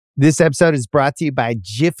This episode is brought to you by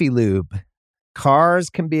Jiffy Lube.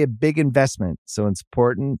 Cars can be a big investment, so it's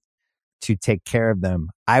important to take care of them.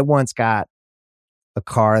 I once got a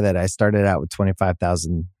car that I started out with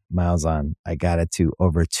 25,000 miles on. I got it to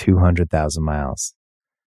over 200,000 miles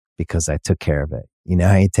because I took care of it. You know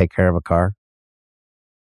how you take care of a car?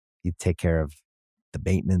 You take care of the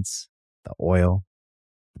maintenance, the oil,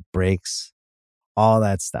 the brakes, all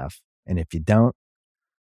that stuff. And if you don't,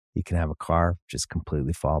 you can have a car just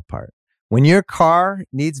completely fall apart. When your car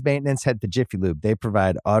needs maintenance, head to Jiffy Lube. They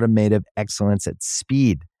provide automotive excellence at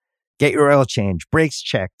speed. Get your oil change, brakes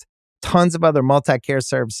checked, tons of other multi-care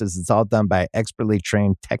services. It's all done by expertly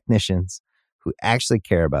trained technicians who actually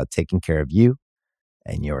care about taking care of you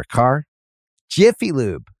and your car. Jiffy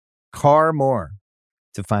Lube, car more.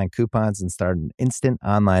 To find coupons and start an instant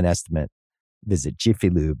online estimate, visit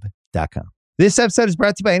jiffylube.com. This episode is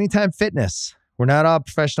brought to you by Anytime Fitness. We're not all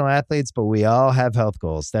professional athletes, but we all have health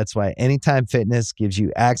goals. That's why Anytime Fitness gives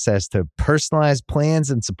you access to personalized plans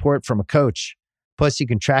and support from a coach. Plus, you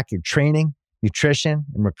can track your training, nutrition,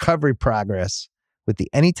 and recovery progress with the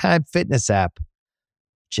Anytime Fitness app,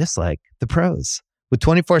 just like the pros. With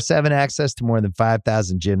 24/7 access to more than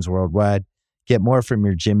 5,000 gyms worldwide, get more from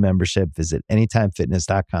your gym membership. Visit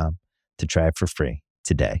anytimefitness.com to try it for free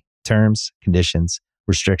today. Terms, conditions,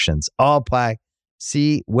 restrictions all apply.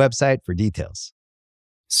 See website for details.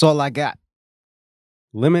 That's all I got.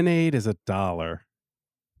 Lemonade is $1.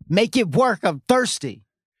 Make it work. I'm thirsty.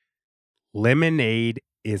 Lemonade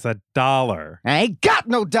is $1. I ain't got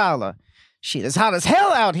no dollar. Shit, it's hot as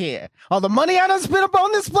hell out here. All the money I done spent up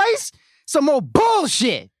on this place? Some more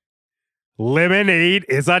bullshit. Lemonade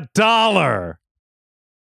is $1.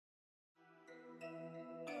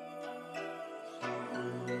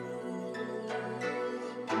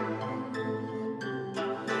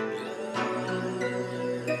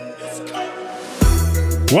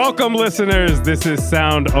 Welcome, listeners. This is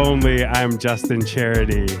Sound Only. I'm Justin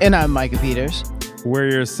Charity. And I'm Micah Peters. We're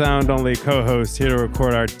your Sound Only co-hosts here to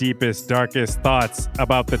record our deepest, darkest thoughts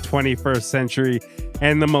about the 21st century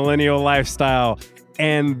and the millennial lifestyle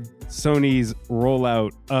and Sony's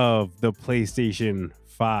rollout of the PlayStation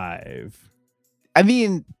 5. I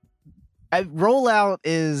mean, rollout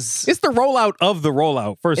is... It's the rollout of the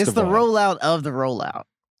rollout, first of all. It's the rollout of the rollout.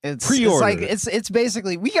 It's pre-order. It's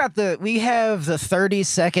basically we have the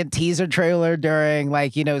 30-second teaser trailer during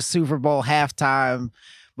Super Bowl halftime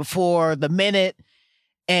before the minute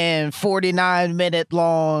and 49-minute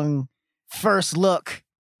long first look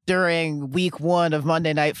during week 1 of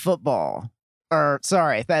Monday Night Football. Or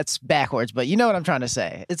sorry, that's backwards, but you know what I'm trying to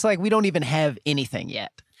say. It's like we don't even have anything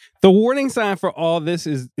yet. The warning sign for all this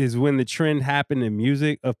is when the trend happened in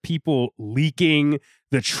music of people leaking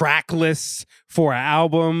the track lists for an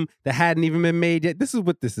album that hadn't even been made yet. This is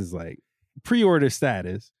what this is like. Pre-order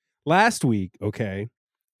status. Last week, okay,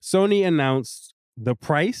 Sony announced the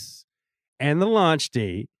price and the launch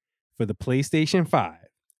date for the PlayStation 5.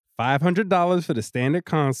 $500 for the standard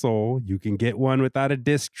console. You can get one without a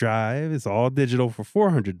disc drive. It's all digital for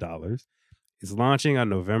 $400. It's launching on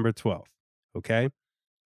November 12th, okay?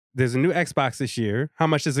 There's a new Xbox this year. How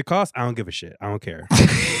much does it cost? I don't give a shit. I don't care.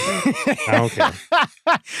 I don't care.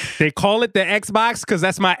 They call it the Xbox because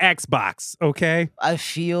that's my Xbox, okay? I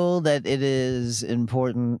feel that it is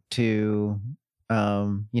important to,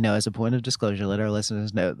 as a point of disclosure, let our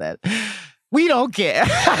listeners know that we don't care.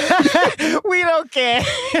 We don't care.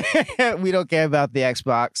 We don't care about the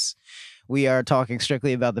Xbox. We are talking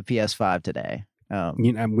strictly about the PS5 today.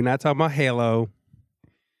 We're not talking about Halo.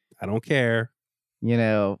 I don't care.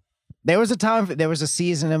 There was a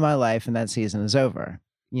season in my life, and that season is over.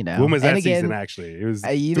 When was that season? Actually, it was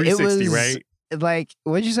 360, right? Like,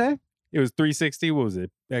 what'd you say? It was 360. What was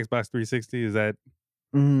it? Xbox 360. Is that?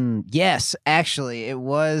 Yes, actually, it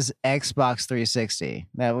was Xbox 360.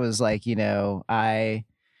 That was I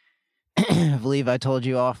believe I told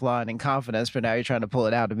you offline in confidence, but now you're trying to pull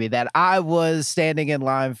it out to me that I was standing in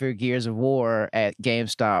line for Gears of War at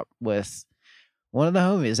GameStop with one of the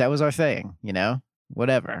homies. That was our thing,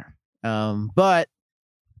 whatever. But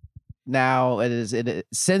now it is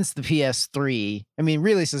since the PS3. I mean,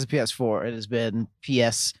 really since the PS4, it has been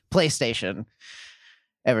PlayStation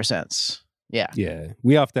ever since. Yeah,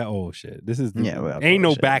 we off that old shit. This is ain't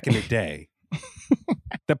no shit. Back in the day.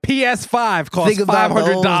 The PS5 cost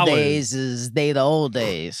 $500. Days is they the old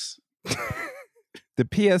days. The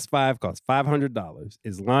PS5 costs $500.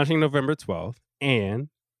 Is launching November 12th, and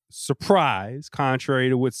surprise, contrary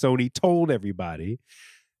to what Sony told everybody,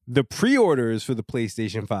 the pre-orders for the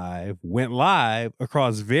PlayStation 5 went live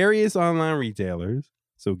across various online retailers.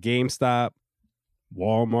 So GameStop,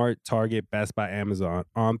 Walmart, Target, Best Buy, Amazon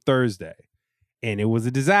on Thursday. and it was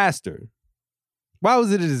a disaster. Why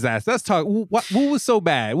was it a disaster? Let's talk. What was so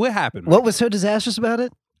bad? What happened? What was so disastrous about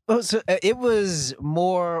it? Oh, so it was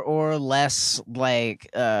more or less like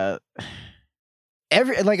a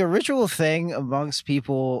ritual thing amongst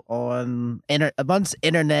people amongst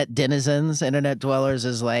internet denizens, internet dwellers,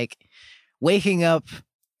 is like waking up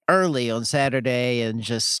early on Saturday and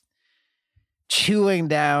just chewing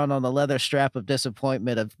down on the leather strap of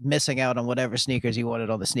disappointment of missing out on whatever sneakers you wanted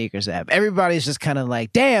on the sneakers app. Everybody's just kind of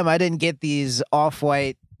like, damn, I didn't get these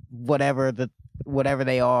off-white, whatever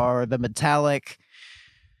they are, the metallic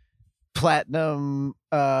platinum,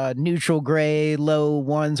 neutral gray, low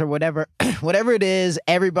ones or whatever, whatever it is.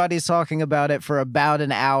 Everybody's talking about it for about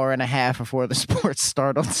an hour and a half before the sports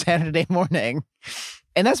start on Saturday morning.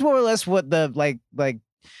 And that's more or less what the like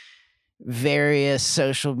various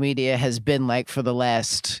social media has been like for the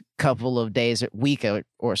last couple of days, week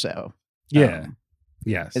or so. Yeah.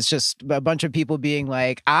 Yes. It's just a bunch of people being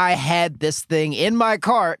like, I had this thing in my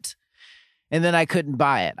cart and then I couldn't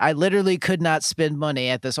buy it. I literally could not spend money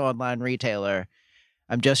at this online retailer.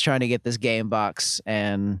 I'm just trying to get this game box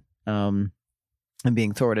and I'm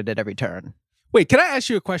being thwarted at every turn. Wait, can I ask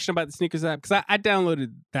you a question about the sneakers app? Because I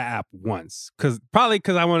downloaded the app once. Probably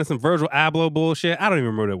because I wanted some Virgil Abloh bullshit. I don't even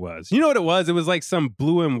remember what it was. You know what it was? It was like some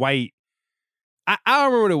blue and white. I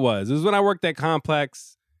don't remember what it was. It was when I worked at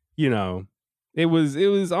Complex. You know, it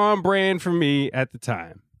was on brand for me at the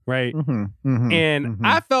time, right?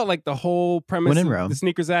 I felt like the whole premise of the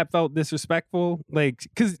sneakers app felt disrespectful. Like,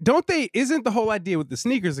 because isn't the whole idea with the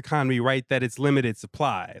sneakers economy, right, that it's limited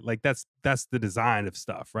supply? Like that's the design of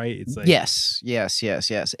stuff, right? It's like yes.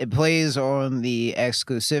 It plays on the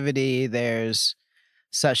exclusivity. There's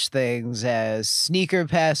such things as sneaker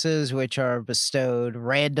passes, which are bestowed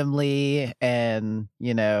randomly and,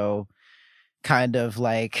 you know, kind of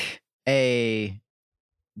like a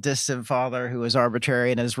distant father who is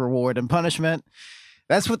arbitrary in his reward and punishment.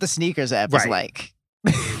 That's what the sneakers app is like.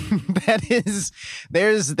 That is,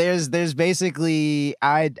 there's basically,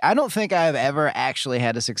 I don't think I've ever actually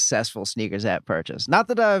had a successful sneakers app purchase. Not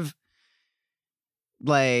that I've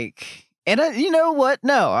you know what?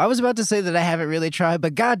 No, I was about to say that I haven't really tried,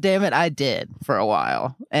 but God damn it, I did for a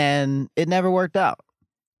while and it never worked out.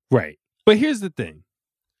 Right. But here's the thing.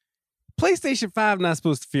 PlayStation 5 not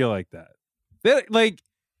supposed to feel like that. They're like,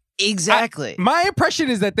 exactly. My impression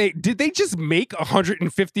is that they just make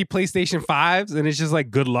 150 PlayStation 5s and it's just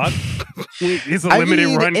like good luck. It's a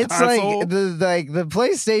limited run it's console. Like the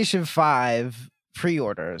PlayStation 5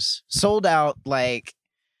 pre-orders sold out like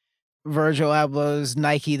Virgil Abloh's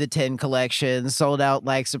Nike the 10 collection, sold out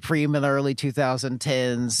like Supreme in the early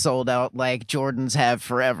 2010s, sold out like Jordans have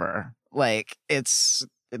forever. Like it's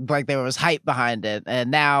like there was hype behind it, and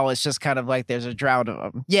now it's just kind of like there's a drought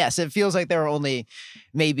of them. Yes, it feels like there were only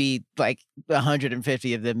maybe like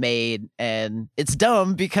 150 of them made, and it's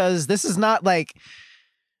dumb because this is not like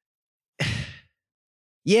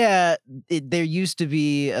there used to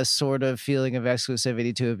be a sort of feeling of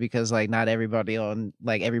exclusivity to it because like not everybody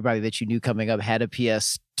that you knew coming up had a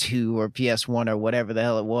PS2 or PS1 or whatever the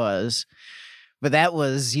hell it was. But that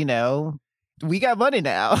was, you know, we got money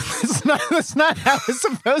now. That's not how it's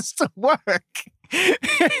supposed to work.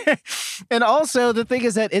 And also the thing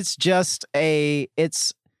is that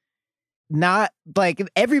it's not like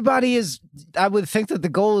everybody is, I would think that the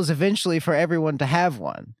goal is eventually for everyone to have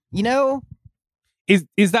one, you know?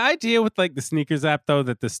 Is the idea with like the sneakers app though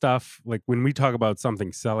that the stuff like when we talk about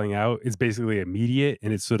something selling out is basically immediate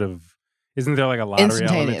and it's sort of, isn't there like a lottery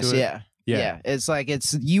element to it? Yeah. It's like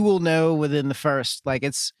you will know within the first, like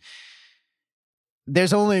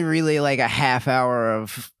there's only really like a half hour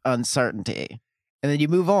of uncertainty and then you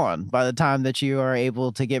move on by the time that you are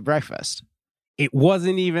able to get breakfast. It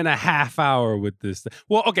wasn't even a half hour with this.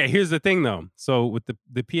 Well, okay, here's the thing though. So with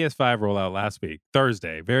the PS5 rollout last week,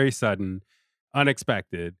 Thursday, very sudden,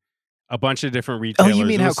 unexpected, a bunch of different retailers. Oh, you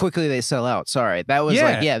mean how quickly they sell out? Sorry. That was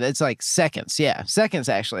it's like seconds. Yeah, seconds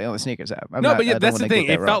actually on the sneakers app. That's the thing.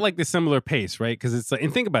 It felt like the similar pace, right? Because it's like,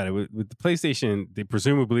 and think about it, with the PlayStation, they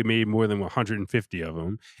presumably made more than 150 of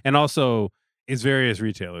them. And also, it's various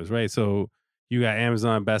retailers, right? So you got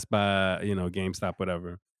Amazon, Best Buy, you know, GameStop,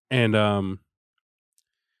 whatever. And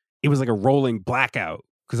it was like a rolling blackout.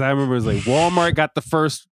 Because I remember it was like Walmart got the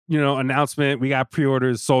first, you know, announcement. We got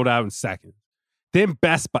pre-orders, sold out in seconds. Then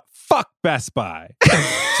Best Buy. Fuck Best Buy.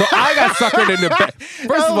 So I got suckered into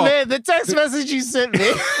First of all, man, the text message you sent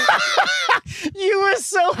me. You were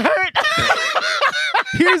so hurt.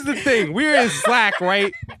 Here's the thing. We're in Slack,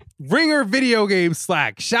 right? Ringer video game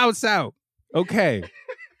Slack. Shouts out. Okay.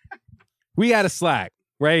 We got a Slack,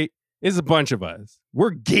 right? It's a bunch of us.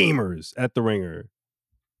 We're gamers at the Ringer.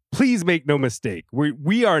 Please make no mistake.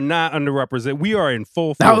 We are not underrepresented. We are in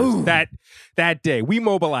full force. That day, we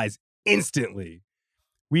mobilize instantly.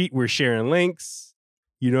 We're sharing links.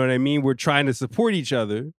 You know what I mean? We're trying to support each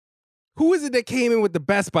other. Who is it that came in with the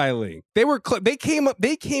Best Buy link? They came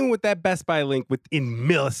with that Best Buy link within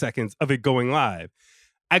milliseconds of it going live.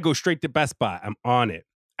 I go straight to Best Buy. I'm on it.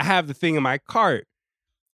 I have the thing in my cart.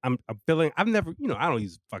 I'm feeling. I've never, I don't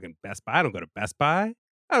use fucking Best Buy. I don't go to Best Buy.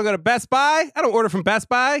 I don't order from Best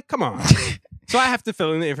Buy. Come on. So I have to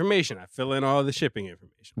fill in the information. I fill in all the shipping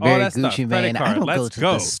information. All that Gucci stuff. man. Credit card. I don't Let's go to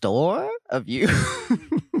go. the store of you.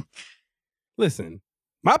 Listen,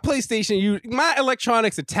 my PlayStation, my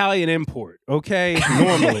electronics Italian import, okay,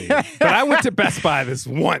 normally. But I went to Best Buy this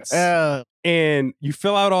once. And you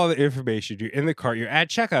fill out all the information. You're in the cart. You're at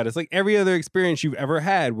checkout. It's like every other experience you've ever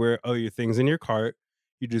had where, your thing's in your cart.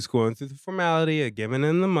 You're just going through the formality of giving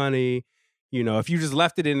them the money. If you just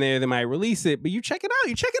left it in there, they might release it. But you check it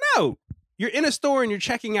out. You're in a store and you're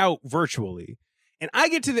checking out virtually. And I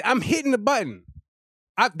get to I'm hitting the button.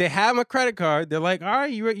 They have my credit card. They're like, all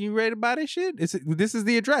right, you ready to buy this shit? This is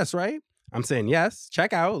the address, right? I'm saying, yes,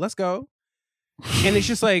 check out. Let's go. And it's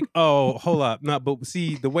just like, oh, hold up. No, but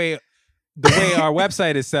see, the way our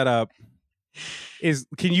website is set up is,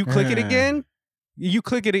 can you click it again? You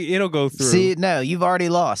click it, it'll go through. See, no, you've already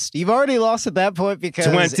lost. You've already lost at that point because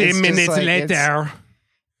 20 minutes later.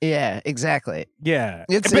 Yeah, exactly. Yeah.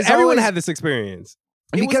 But everyone had this experience.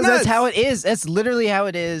 Because that's how it is. That's literally how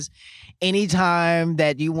it is. Anytime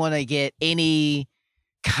that you want to get any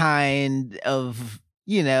kind of,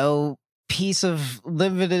 piece of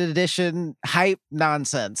limited edition hype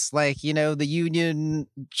nonsense, like, the Union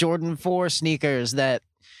Jordan 4 sneakers that,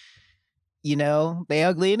 they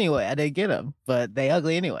ugly anyway. I didn't get them, but they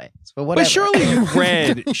ugly anyway. But whatever.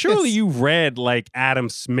 But surely you read like Adam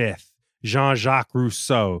Smith, Jean-Jacques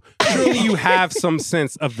Rousseau. Surely you have some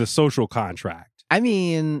sense of the social contract. I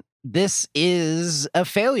mean, this is a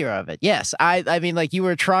failure of it. Yes. I mean, like, you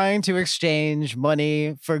were trying to exchange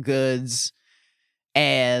money for goods,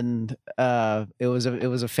 and it was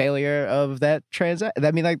a failure of that transaction.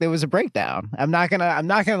 I mean, like, there was a breakdown. I'm not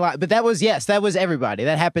gonna lie, but that was everybody.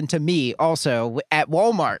 That happened to me also at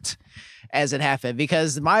Walmart as it happened,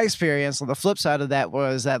 because my experience on the flip side of that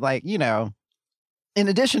was that, like, in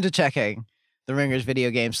addition to checking the Ringers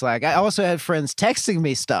video game Slack, I also had friends texting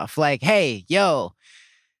me stuff like, hey, yo,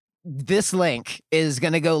 this link is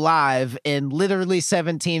going to go live in literally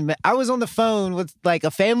 17 minutes. I was on the phone with like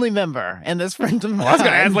a family member and this friend of mine. I was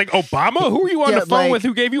going to ask, like, Obama? Who were you on the phone with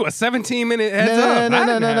who gave you a 17-minute heads up?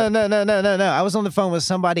 No. I was on the phone with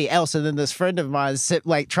somebody else, and then this friend of mine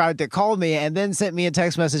tried to call me and then sent me a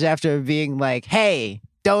text message after being like, hey,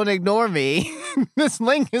 don't ignore me. This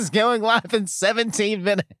link is going live in 17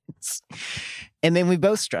 minutes. And then we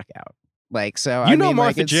both struck out. Like, so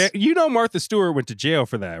Martha Stewart went to jail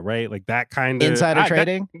for that, right? Like that kind of insider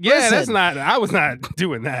trading. Listen, I was not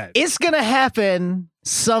doing that. It's gonna happen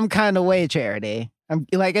some kind of way, Charity. What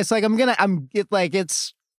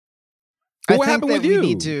happened with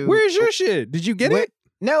you? Where's your shit? Did you get it?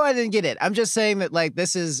 No, I didn't get it. I'm just saying that, like,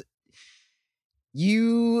 this is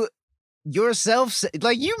you yourself,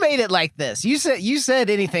 like, you made it like this. You said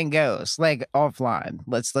anything goes, like, offline.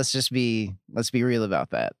 Let's be real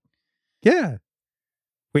about that. Yeah.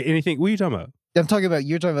 Wait, anything? What are you talking about?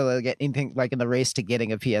 You're talking about like anything like in the race to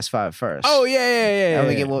getting a PS5 first. Oh yeah. I'm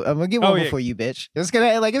gonna get one before you, bitch. It's gonna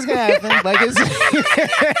happen. Like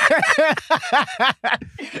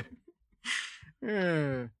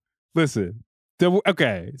it's. Listen.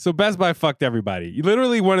 Okay, so Best Buy fucked everybody.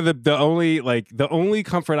 Literally, one of the only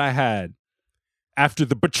comfort I had after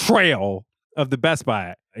the betrayal of the Best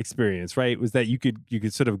Buy experience, right, was that you could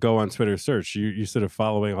sort of go on Twitter search. You're sort of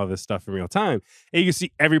following all this stuff in real time, and you can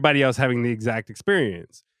see everybody else having the exact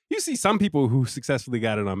experience. You see some people who successfully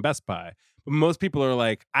got it on Best Buy, but most people are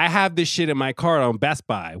like, I have this shit in my cart on Best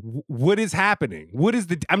Buy. What is happening?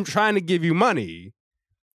 I'm trying to give you money.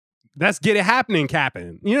 Let's get it happening,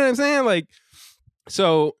 Captain. You know what I'm saying? Like,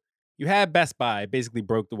 so you had Best Buy basically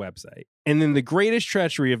broke the website, and then the greatest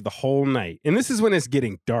treachery of the whole night, and this is when it's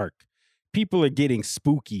getting dark. People are getting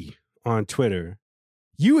spooky on Twitter.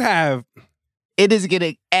 It is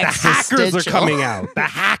getting existential. The hackers are coming out. The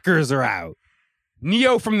hackers are out.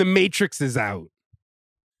 Neo from the Matrix is out.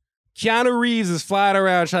 Keanu Reeves is flying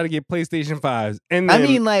around trying to get PlayStation 5s. And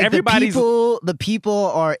then the people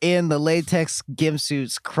are in the latex gimp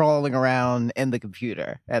suits crawling around in the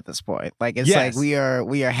computer at this point. Like, it's like we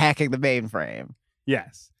are hacking the mainframe.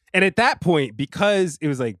 Yes. And at that point, because it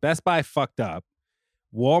was like Best Buy fucked up,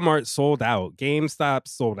 Walmart sold out, GameStop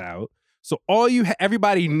sold out. So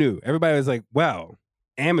everybody knew. Everybody was like, well,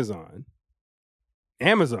 Amazon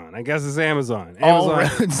Amazon. I guess it's Amazon. All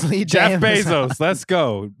Amazon. roads lead to Jeff Amazon. Bezos, let's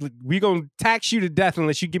go. We gonna tax you to death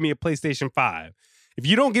unless you give me a PlayStation 5. If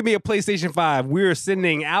you don't give me a PlayStation 5, we're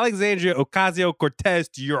sending Alexandria Ocasio-Cortez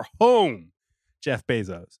to your home, Jeff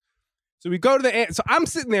Bezos. So we go to so I'm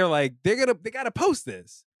sitting there like, they gotta post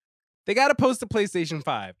this. They gotta post the PlayStation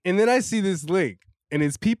 5. And then I see this link, and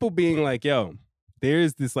it's people being like, yo,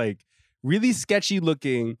 there's this like really sketchy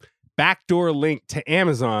looking backdoor link to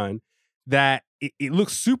Amazon that it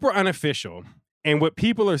looks super unofficial. And what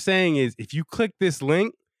people are saying is if you click this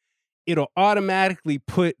link, it'll automatically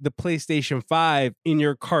put the PlayStation 5 in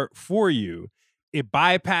your cart for you. It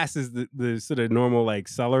bypasses the sort of normal like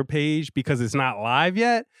seller page because it's not live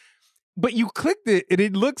yet. But you clicked it and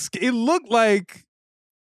it looked like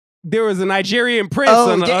there was a Nigerian prince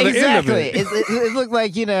on the other end of it. It looked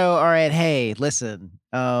like, all right, hey, listen,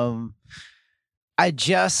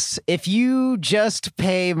 if you just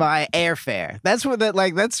pay my airfare,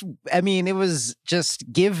 it was just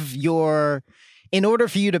in order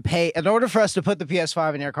for us to put the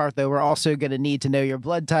PS5 in your cart, though, we're also going to need to know your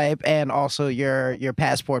blood type and also your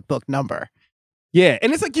passport book number. Yeah,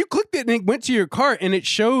 and it's like you clicked it and it went to your cart and it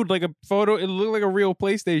showed like a photo. It looked like a real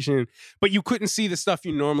PlayStation, but you couldn't see the stuff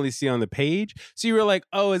you normally see on the page. So you were like,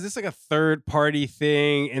 oh, is this like a third party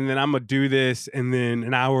thing? And then I'm going to do this. And then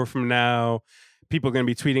an hour from now, people are going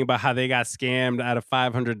to be tweeting about how they got scammed out of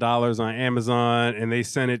 $500 on Amazon and they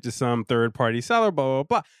sent it to some third party seller, blah, blah,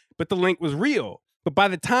 blah. But the link was real. But by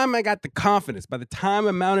the time I got the confidence, by the time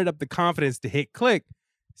I mounted up the confidence to hit click,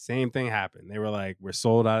 same thing happened. They were like, we're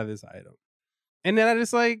sold out of this item. And then I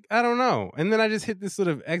just like, I don't know. And then I just hit this sort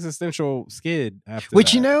of existential skid after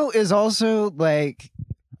Which, that. Is also like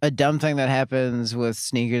a dumb thing that happens with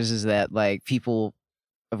sneakers is that like people,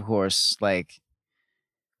 of course, like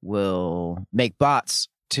will make bots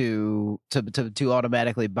to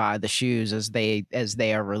automatically buy the shoes as they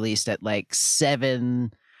are released at like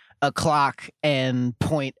 7 o'clock and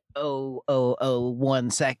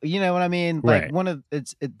 0.0001 second. You know what I mean? Like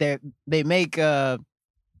Right.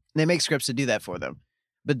 they make scripts to do that for them.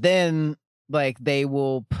 But then like they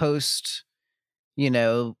will post,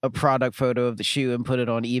 a product photo of the shoe and put it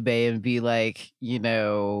on eBay and be like,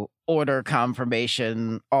 order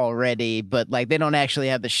confirmation already, but like they don't actually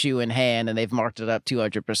have the shoe in hand and they've marked it up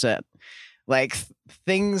 200%. Like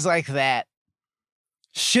things like that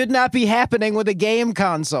should not be happening with a game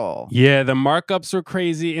console. Yeah, the markups were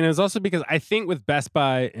crazy. And it was also because I think with Best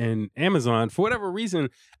Buy and Amazon, for whatever reason,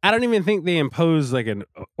 I don't even think they imposed like an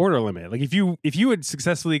order limit. Like if you had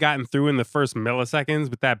successfully gotten through in the first milliseconds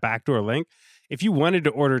with that backdoor link, if you wanted to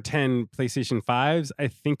order 10 PlayStation 5s, I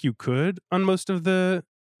think you could on most of the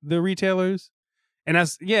retailers. And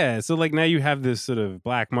so like now you have this sort of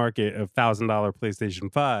black market of $1,000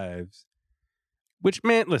 PlayStation 5s. Which,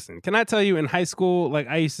 man, listen, can I tell you in high school, like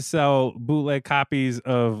I used to sell bootleg copies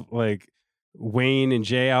of like Wayne and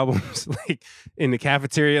Jay albums like in the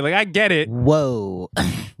cafeteria. Like I get it. Whoa.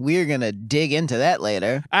 We're going to dig into that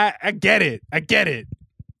later. I get it. I get it.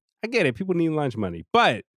 People need lunch money.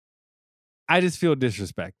 But I just feel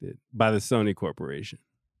disrespected by the Sony Corporation.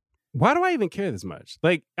 Why do I even care this much?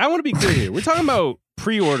 Like, I want to be clear here. We're talking about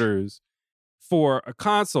pre-orders for a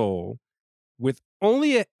console with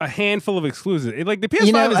only a handful of exclusives. Like the PS5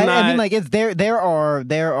 is not. I mean, like there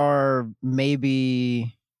are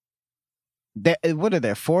maybe what are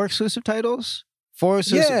there? 4 exclusive titles? 4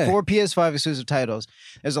 PS5 exclusive titles.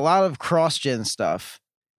 There's a lot of cross-gen stuff,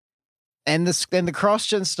 and the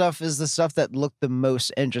cross-gen stuff is the stuff that looked the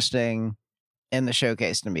most interesting in the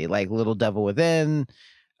showcase to me. Like Little Devil Within,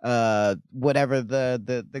 whatever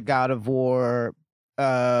the God of War,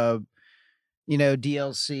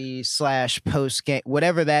 DLC / post game,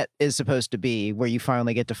 whatever that is supposed to be, where you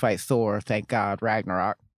finally get to fight Thor. Thank God,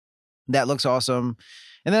 Ragnarok. That looks awesome.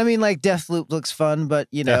 And then I mean, like Deathloop looks fun, but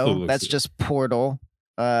that's just Portal.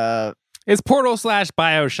 It's Portal /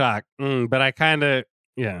 BioShock, but I kind of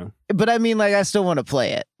But I mean, like I still want to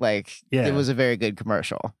play it. Like it was a very good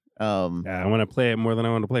commercial. I want to play it more than I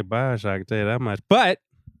want to play BioShock. I can tell you that much. But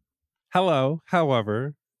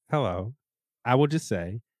however, I will just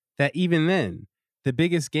say that even then, the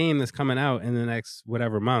biggest game that's coming out in the next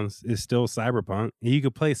whatever months is still Cyberpunk. And you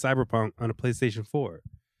could play Cyberpunk on a PlayStation 4.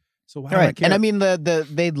 So why do I care? And I mean,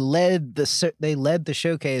 they led the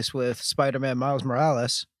showcase with Spider-Man Miles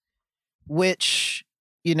Morales, which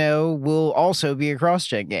will also be a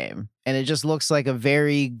cross-gen game, and it just looks like a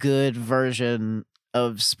very good version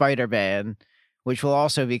of Spider-Man, which will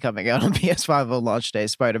also be coming out on PS5 on launch day.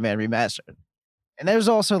 Spider-Man Remastered. And there's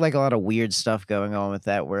also like a lot of weird stuff going on with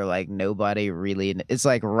that where like nobody really, it's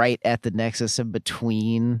like right at the nexus in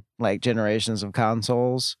between like generations of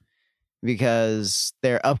consoles. because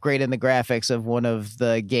they're upgrading the graphics of one of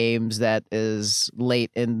the games that is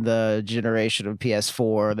late in the generation of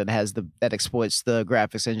PS4 that exploits the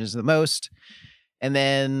graphics engines the most. And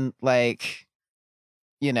then like,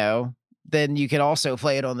 then you can also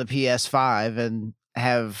play it on the PS5 and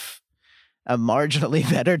have a marginally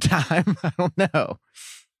better time. I don't know.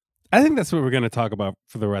 I think that's what we're going to talk about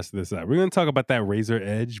for the rest of this. We're going to talk about that razor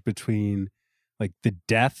edge between like the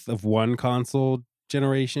death of one console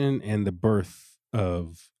generation and the birth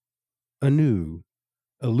of a new,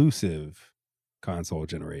 elusive console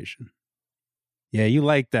generation. Yeah, you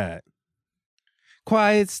like that.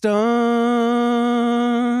 Quiet Storm.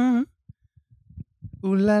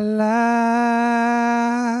 Ooh la la.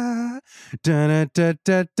 Da da da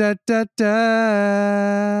da da da da.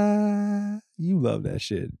 You love that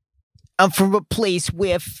shit. I'm from a place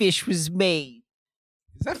where fish was made.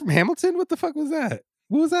 Is that from Hamilton? What the fuck was that?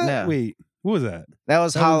 What was that? No. Wait, what was that? That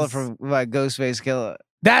was Holla from Ghostface Killer.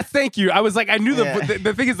 Thank you. I was like, I knew Yeah.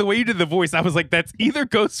 the thing is the way you did the voice. I was like, that's either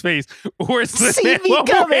Ghostface or it's See me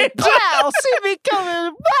coming, pow! See me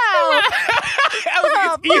coming, pow!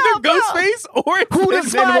 It's either Ghostface or it's Who the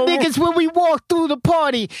this fly animal. niggas when we walk through the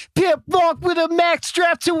party? Pimp walk with a Mac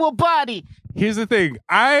strapped to a body. Here's the thing.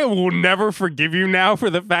 I will never forgive you now for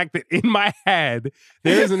the fact that in my head,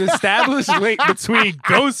 there is an established link between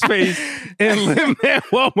Ghostface and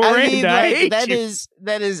Lin-Manuel Miranda. I mean, I hate that you. is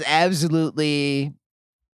absolutely.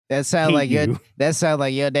 That sound Hate like you.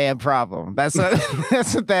 your damn problem. That's what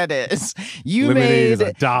that's what that is. You Lemonade is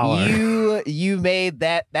made $1. you made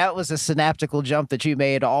that. That was a synaptical jump that you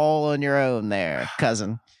made all on your own there,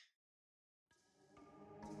 cousin.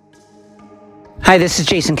 Hi, this is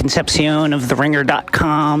Jason Concepcion of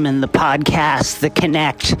TheRinger.com and the podcast, The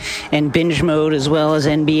Connect, and Binge Mode, as well as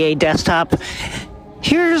NBA Desktop.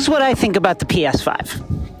 Here's what I think about the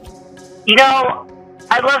PS5. You know,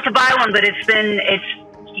 I'd love to buy one, but it's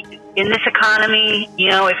in this economy,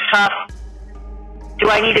 it's tough. Do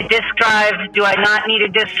I need a disk drive? Do I not need a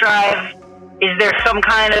disk drive? Is there some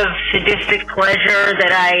kind of sadistic pleasure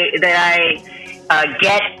that I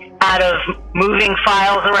get out of moving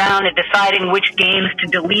files around and deciding which games to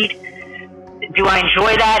delete? Do I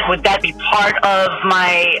enjoy that? Would that be part of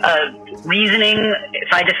my reasoning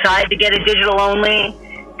if I decide to get a digital only?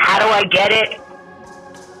 How do I get it?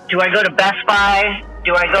 Do I go to Best Buy?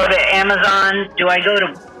 Do I go to Amazon? Do I go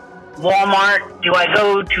to Walmart? Do I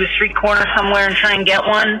go to a street corner somewhere and try and get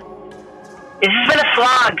one? This has been a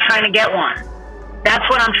slog trying to get one. That's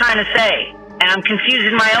what I'm trying to say. And I'm confused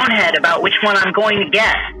in my own head about which one I'm going to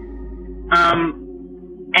get.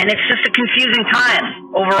 And it's just a confusing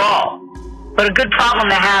time overall. But a good problem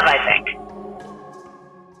to have, I think.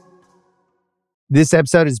 This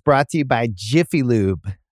episode is brought to you by Jiffy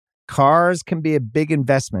Lube. Cars can be a big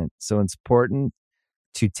investment, so it's important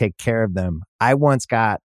to take care of them. I once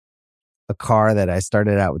got a car that I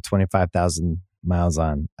started out with 25,000 miles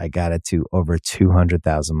on. I got it to over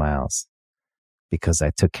 200,000 miles because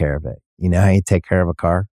I took care of it. You know how you take care of a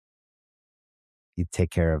car? You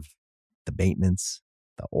take care of the maintenance,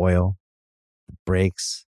 the oil, the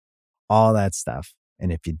brakes, all that stuff.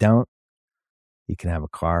 And if you don't, you can have a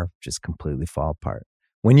car just completely fall apart.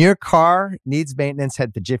 When your car needs maintenance,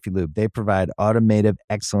 head to Jiffy Lube. They provide automotive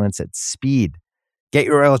excellence at speed. Get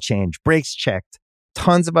your oil change, brakes checked,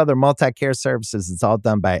 tons of other multi-care services. It's all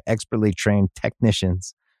done by expertly trained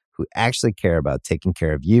technicians who actually care about taking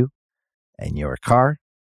care of you and your car.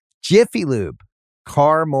 Jiffy Lube,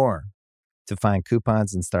 car more. To find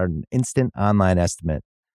coupons and start an instant online estimate,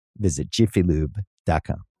 visit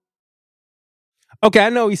jiffylube.com. Okay, I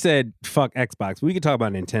know he said fuck Xbox. We can talk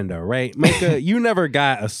about Nintendo, right? Micah, you never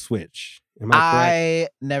got a Switch. Am I correct? I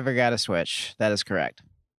never got a Switch. That is correct.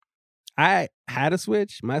 I had a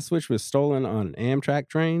Switch. My Switch was stolen on an Amtrak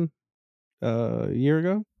train a year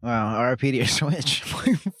ago. Wow, RIP to your Switch.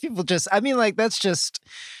 People just, that's just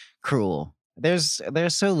cruel. There's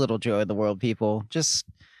so little joy in the world, people.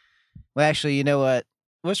 Well, actually, you know what?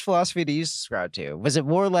 Which philosophy do you subscribe to? Was it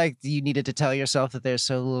more like you needed to tell yourself that there's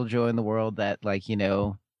so little joy in the world that,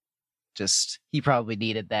 just he probably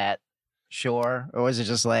needed that, sure? Or was it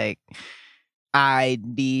just like, I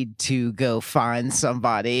need to go find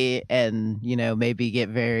somebody and, maybe get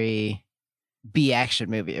very B-action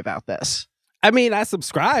movie about this? I mean, I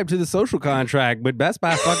subscribe to the social contract, but Best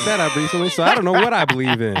Buy fucked that up recently, so I don't know what I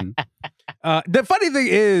believe in. The funny thing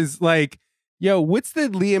is, what's the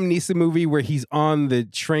Liam Neeson movie where he's on the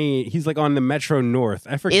train? He's on the Metro North.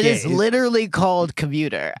 I forget. It is literally called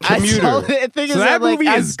Commuter. Commuter. That movie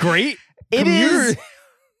is great. It Commuter is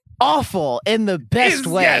awful in the best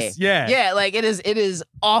way. Yes, yeah. Yeah, it is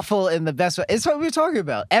awful in the best way. It's what we were talking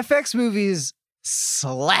about. FX movies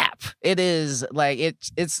slap. It is like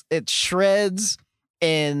it shreds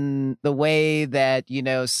in the way that, you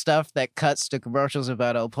know, stuff that cuts to commercials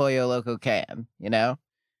about El Pollo Loco can, you know?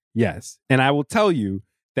 Yes. And I will tell you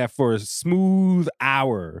that for a smooth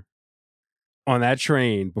hour on that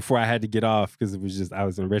train before I had to get off, because it was just, I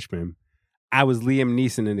was in Richmond, I was Liam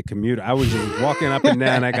Neeson in the commuter. I was just walking up and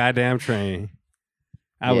down that goddamn train.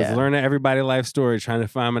 I was learning everybody's life story, trying to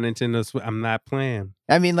find my Nintendo Switch. I'm not playing.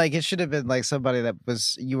 I mean, like, it should have been like somebody that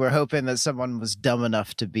was, you were hoping that someone was dumb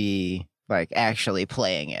enough to be like actually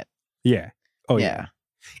playing it. Yeah. Oh, yeah.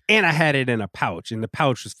 And I had it in a pouch, and the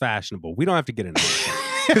pouch was fashionable. We don't have to get into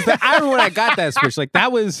that. Because I remember when I got that Switch, like,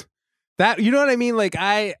 that was, that, you know what I mean? Like,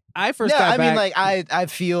 I first got back. I mean, like, I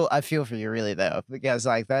feel for you, really, though, because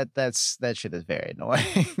like that shit is very annoying.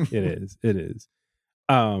 It is.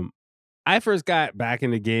 I first got back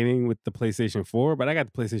into gaming with the PlayStation 4, but I got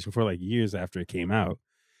the PlayStation 4 like years after it came out.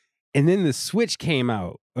 And then the Switch came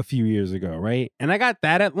out a few years ago, right? And I got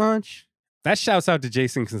that at launch. That shouts out to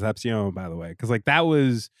Jason Concepcion, by the way, because like that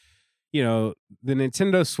was, you know, the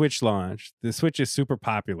Nintendo Switch launch. The Switch is super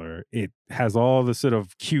popular. It has all the sort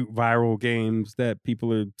of cute viral games that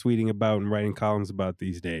people are tweeting about and writing columns about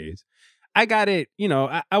these days. I got it, you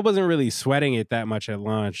know, I wasn't really sweating it that much at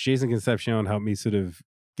launch. Jason Concepcion helped me sort of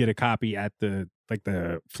get a copy at the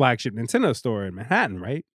flagship Nintendo store in Manhattan,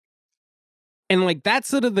 right? And like that's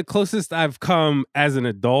sort of the closest I've come as an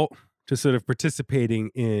adult to sort of participating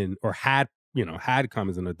in, or had come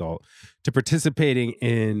as an adult to participating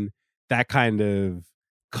in that kind of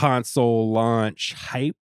console launch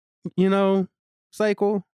hype, you know,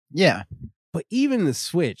 cycle. Yeah. But even the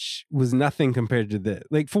Switch was nothing compared to this.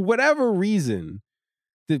 Like, for whatever reason,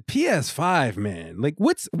 the PS5, man, like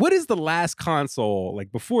what is the last console,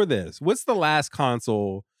 like before this, what's the last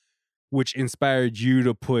console which inspired you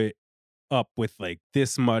to put up with like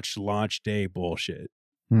this much launch day bullshit?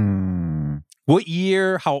 What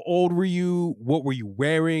year? How old were you? What were you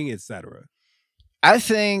wearing, etc.? I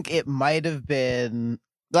think it might have been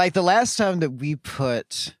like the last time that we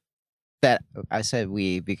put that, I said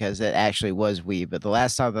we because it actually was we, but the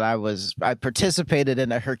last time that I participated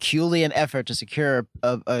in a Herculean effort to secure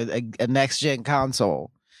a next gen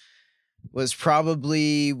console was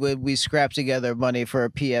probably when we scrapped together money for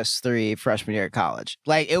a PS3 freshman year at college.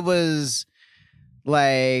 Like it was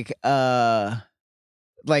like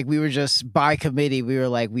we were just by committee, we were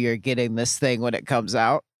like, we are getting this thing when it comes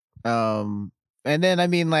out. And then I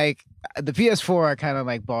mean, like the PS4 I kind of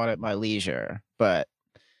like bought at my leisure, but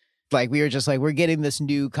like we were just like, we're getting this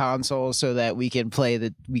new console so that we can play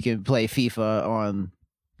FIFA on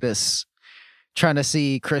this, trying to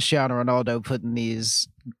see Cristiano Ronaldo putting these,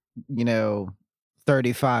 you know,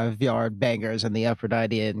 35-yard bangers in the upper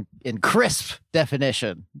 90 in crisp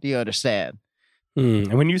definition. Do you understand?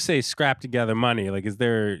 And when you say scrap together money, like, is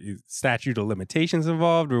there statute of limitations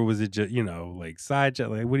involved, or was it just, you know, like side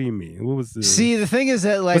chat? Like, what do you mean? What was the? See, the thing is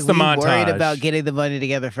that like we montage? Worried about getting the money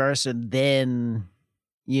together first, and then,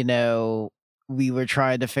 you know, we were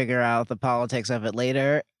trying to figure out the politics of it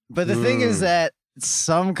later. But the thing is that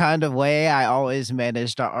some kind of way, I always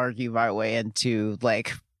managed to argue my way into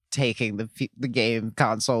like taking the game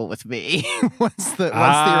console with me once the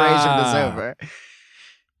arrangement was over.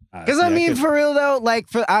 Because I mean, for real though, like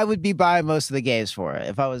I would be buying most of the games for it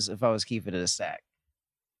if I was keeping it a stack.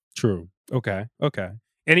 True. Okay.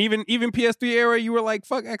 And even PS3 era, you were like,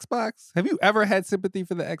 fuck Xbox. Have you ever had sympathy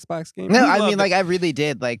for the Xbox game? No, I mean, like I really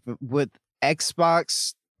did. Like with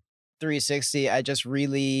Xbox 360, I just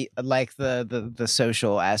really like the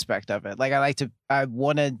social aspect of it. Like I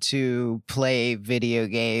wanted to play video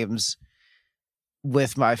games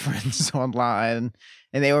with my friends online,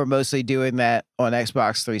 and they were mostly doing that on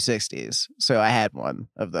Xbox 360s. So I had one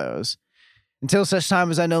of those until such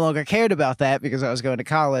time as I no longer cared about that because I was going to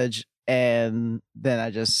college, and then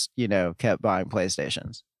I just, you know, kept buying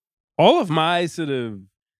PlayStations. All of my sort of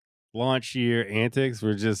launch year antics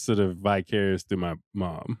were just sort of vicarious through my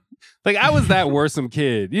mom. Like I was that worrisome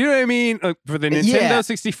kid. You know what I mean? For the Nintendo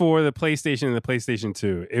 64, the PlayStation, and the PlayStation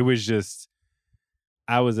 2, it was just,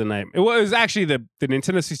 I was a nightmare. It was actually the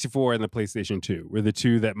Nintendo 64 and the PlayStation 2 were the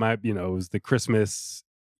two that might, you know, it was the Christmas,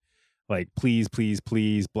 like, please,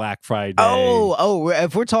 Black Friday. Oh,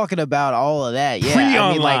 if we're talking about all of that, yeah. Pre-online.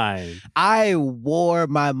 I mean, like, I wore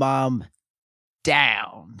my mom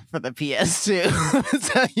down for the PS2. I'll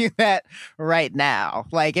tell you that right now.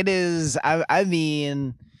 Like, it is, I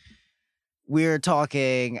mean, we're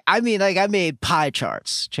talking, I mean, like, I made pie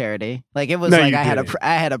charts, Charity. Like, it was like I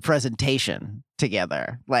had a presentation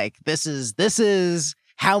together. Like, this is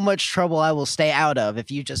how much trouble I will stay out of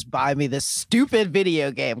if you just buy me this stupid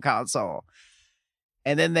video game console.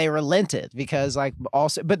 And then they relented because like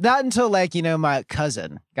also, but not until like, my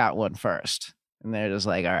cousin got one first. And they're just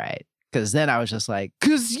like, all right. Cause then I was just like,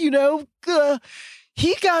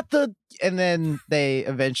 he got and then they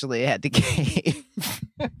eventually had to cave.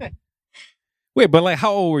 Wait, but like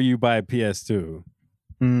how old were you by PS2?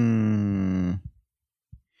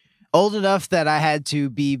 Old enough that I had to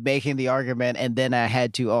be making the argument and then I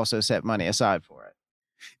had to also set money aside for it.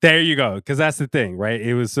 There you go. Because that's the thing, right?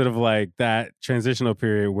 It was sort of like that transitional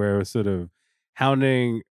period where it was sort of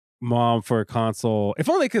hounding mom for a console. If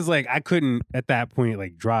only because like I couldn't at that point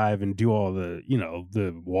like drive and do all the,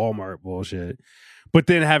 the Walmart bullshit. But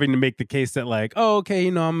then having to make the case that like, oh, okay,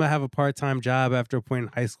 I'm going to have a part-time job after a point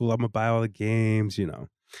in high school. I'm going to buy all the games,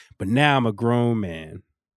 But now I'm a grown man.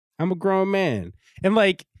 And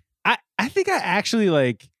like, I think I actually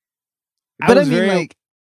like...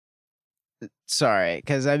 Sorry,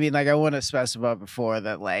 because I want to specify before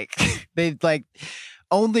that like they like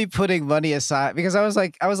only putting money aside because I was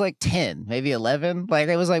like 10, maybe 11. Like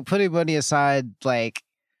it was like putting money aside like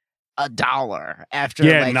 $1 after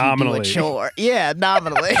like nominally. you do a chore. Yeah,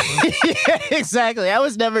 nominally. Yeah, exactly. I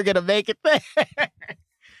was never gonna make it there.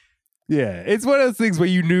 Yeah, it's one of those things where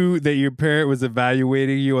you knew that your parent was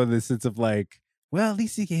evaluating you on the sense of like, well, at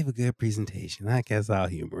least he gave a good presentation. I guess I'll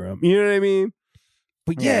humor him. You know what I mean?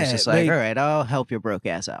 But yeah, it's just like, all right, I'll help your broke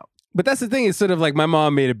ass out. But that's the thing. It's sort of like my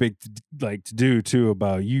mom made a big to do too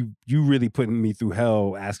about you really putting me through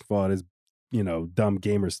hell asking for all this, dumb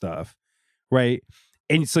gamer stuff, right?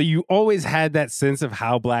 And so you always had that sense of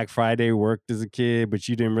how Black Friday worked as a kid, but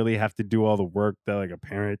you didn't really have to do all the work that like a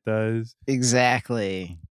parent does.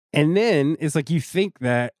 Exactly. And then it's like you think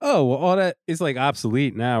that, oh, well, all that is like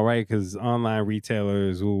obsolete now, right? Because online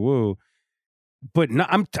retailers, woo. But no,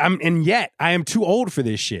 and yet I am too old for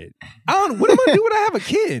this shit. What am I gonna do when I have a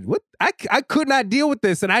kid? What I could not deal with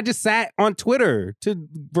this, and I just sat on Twitter to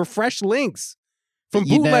refresh links from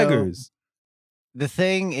bootleggers. The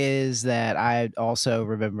thing is that I also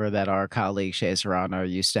remember that our colleague Shea Serrano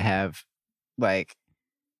used to have, like,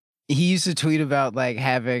 he used to tweet about like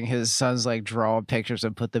having his sons like draw pictures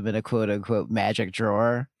and put them in a quote unquote magic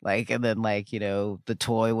drawer, like, and then like the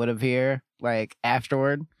toy would appear like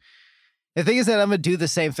afterward. The thing is that I'm gonna do the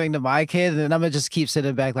same thing to my kid, and then I'm gonna just keep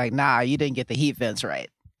sitting back like, nah, you didn't get the heat vents right.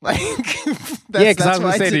 Like, because I was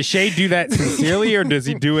gonna say, does Shay do that sincerely, or does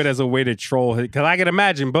he do it as a way to troll? Because I can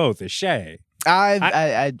imagine both. It's Shay.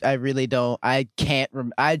 I really don't. I can't.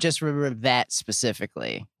 I just remember that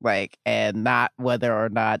specifically, like, and not whether or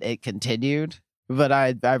not it continued. But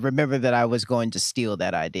I remember that I was going to steal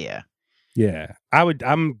that idea. Yeah,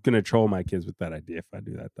 I'm gonna troll my kids with that idea if I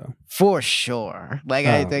do that, though. For sure. Like,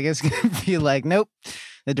 I think it's gonna be like, nope,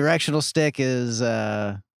 the directional stick is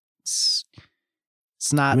it's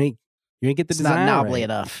not. You didn't get the design not knobbly right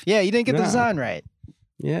enough. Yeah, you didn't get the design right.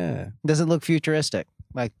 Yeah, it doesn't look futuristic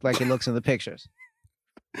like it looks in the pictures.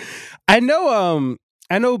 I know.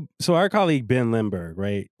 So our colleague Ben Lindbergh,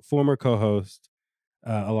 right, former co-host,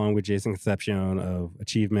 along with Jason Concepcion of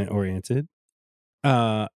Achievement Oriented.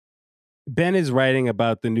 Ben is writing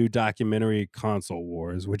about the new documentary Console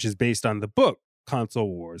Wars, which is based on the book Console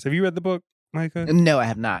Wars. Have you read the book, Micah? No, I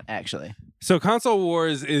have not, actually. So Console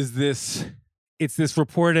Wars is this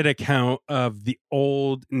reported account of the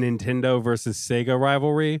old Nintendo versus Sega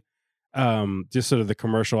rivalry. Just sort of the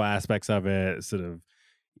commercial aspects of it, sort of,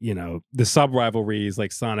 the sub rivalries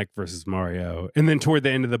like Sonic versus Mario. And then toward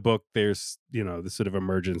the end of the book, there's, the sort of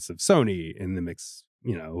emergence of Sony in the mix,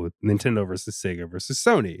 with Nintendo versus Sega versus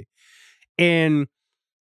Sony. And,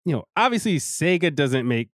 obviously Sega doesn't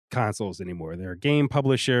make consoles anymore. They're a game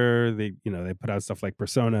publisher. They put out stuff like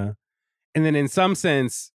Persona. And then in some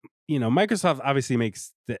sense, Microsoft obviously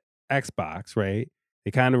makes the Xbox, right? They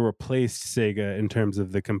kind of replaced Sega in terms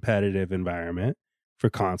of the competitive environment for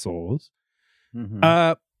consoles. Mm-hmm.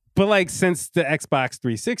 But like since the Xbox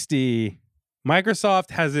 360, Microsoft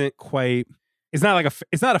hasn't quite, it's not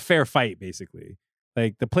a fair fight, basically.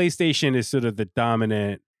 Like the PlayStation is sort of the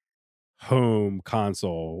dominant home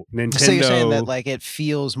console. Nintendo. So you're saying that like it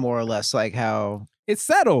feels more or less like how it's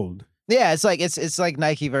settled. Yeah, it's like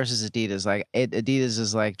Nike versus Adidas. Like Adidas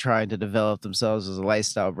is like trying to develop themselves as a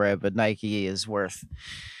lifestyle brand, but Nike is worth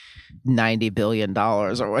 $90 billion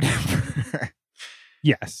or whatever.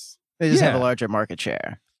 Yes, they just have a larger market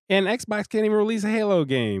share. And Xbox can't even release a Halo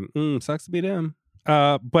game. Sucks to be them.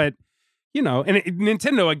 But and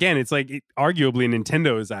Nintendo again, it's like arguably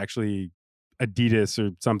Nintendo is actually Adidas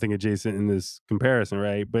or something adjacent in this comparison,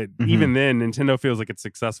 right? But even then, Nintendo feels like it's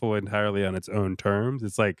successful entirely on its own terms.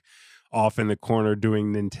 It's like off in the corner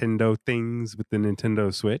doing Nintendo things with the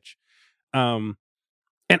Nintendo Switch. And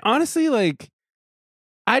honestly, like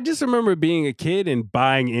I just remember being a kid and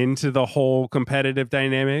buying into the whole competitive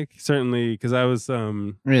dynamic. Certainly, because I was,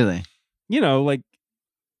 Really? like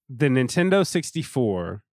the Nintendo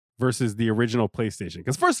 64 versus the original PlayStation.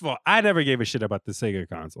 Because first of all, I never gave a shit about the Sega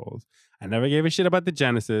consoles. I never gave a shit about the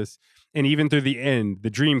Genesis. And even through the end,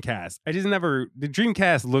 the Dreamcast. The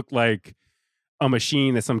Dreamcast looked like a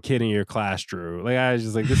machine that some kid in your class drew. Like, I was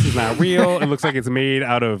just like, this is not real. It looks like it's made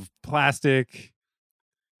out of plastic.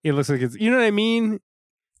 It looks like it's, you know what I mean?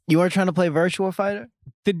 You were trying to play Virtua Fighter?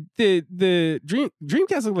 The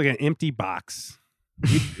Dreamcast looked like an empty box.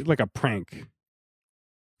 Like a prank.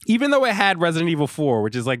 Even though it had Resident Evil 4,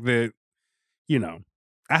 which is like I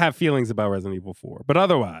have feelings about Resident Evil 4. But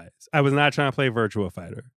otherwise, I was not trying to play Virtua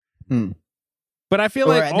Fighter. But I feel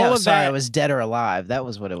like that... it was Dead or Alive. That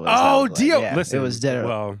was what it was. Oh, deal. Yeah, listen. It was Dead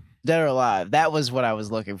or Alive. That was what I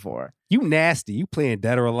was looking for. You nasty. You playing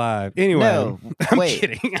Dead or Alive. Anyway. No, I'm wait.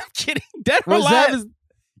 kidding. Dead or Alive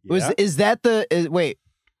is that the... wait.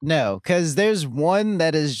 No, because there's one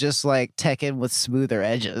that is just like Tekken with smoother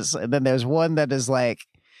edges. And then there's one that is like,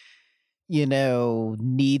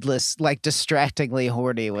 needless, like distractingly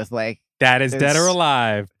horny with like... That is Dead or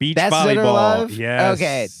Alive. Beach volleyball. Dead or Alive?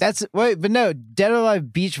 Yes. Okay. But no, Dead or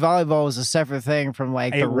Alive beach volleyball was a separate thing from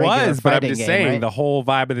like the regular fighting game. But I'm just game, saying right? the whole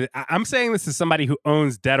vibe of it. I'm saying this is somebody who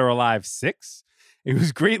owns Dead or Alive 6. It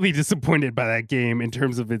was greatly disappointed by that game in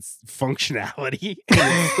terms of its functionality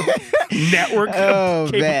and its network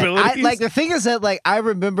capabilities. Man. The thing is that I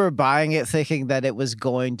remember buying it thinking that it was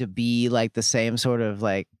going to be like the same sort of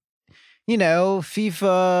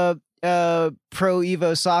FIFA, Pro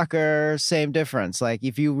Evo Soccer, same difference. Like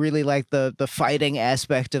if you really like the fighting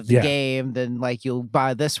aspect of the game, then you'll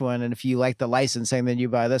buy this one. And if you like the licensing, then you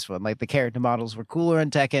buy this one. Like the character models were cooler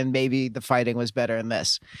in Tekken, maybe the fighting was better in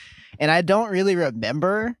this. And I don't really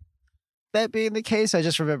remember that being the case. I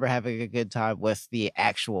just remember having a good time with the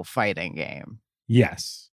actual fighting game.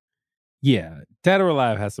 Yes. Yeah. Dead or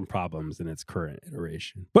Alive has some problems in its current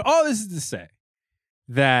iteration. But all this is to say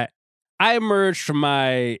that I emerged from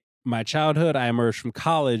my childhood, I emerged from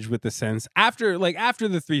college with the sense after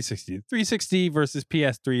the 360 versus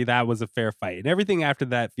PS3, that was a fair fight. And everything after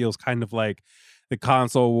that feels kind of like the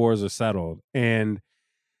console wars are settled. And,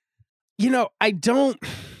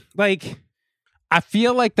 I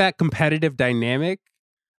feel like that competitive dynamic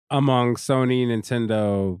among Sony,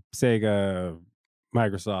 Nintendo, Sega,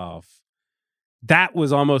 Microsoft, that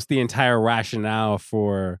was almost the entire rationale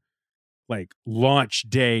for launch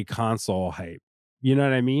day console hype. You know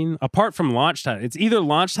what I mean? Apart from launch titles, it's either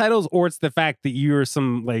launch titles or it's the fact that you're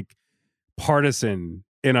some partisan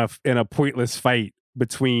in a pointless fight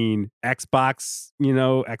between Xbox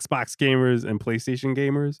gamers and PlayStation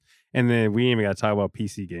gamers. And then we ain't even got to talk about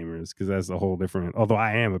PC gamers because that's a whole different, although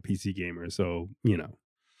I am a PC gamer. So,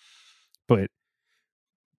 but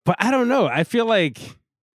I don't know. I feel like,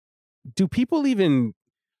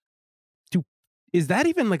 is that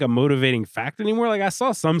even a motivating factor anymore? I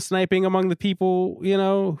saw some sniping among the people,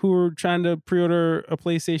 who were trying to pre-order a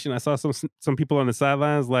PlayStation. I saw some people on the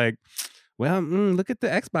sidelines look at the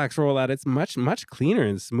Xbox rollout. It's much, much cleaner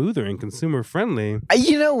and smoother and consumer friendly.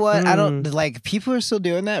 You know what? I don't people are still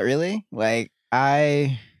doing that, really?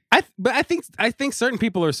 I think certain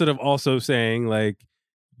people are sort of also saying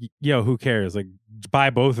who cares? Buy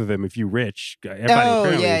both of them if you rich. Everybody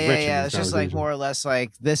is rich in it's just more or less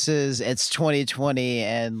it's 2020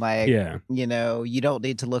 and you don't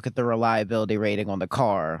need to look at the reliability rating on the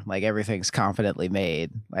car. Everything's confidently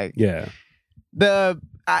made. There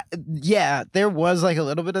was a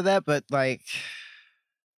little bit of that, but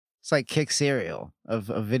it's like kick cereal of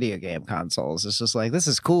video game consoles. It's just this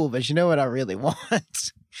is cool, but you know what I really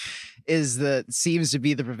want seems to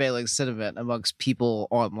be the prevailing sentiment amongst people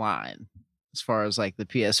online as far as the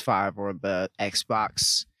PS5 or the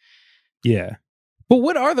Xbox. Yeah. But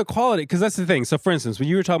what are the quality? Because that's the thing. So for instance, when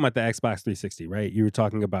you were talking about the Xbox 360, right? You were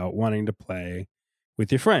talking about wanting to play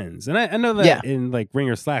with your friends. And I know that in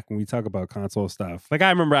Ringer Slack, when we talk about console stuff, I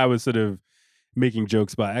remember I was sort of making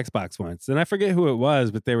jokes about Xbox once, and I forget who it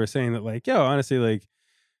was, but they were saying that honestly,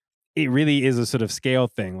 it really is a sort of scale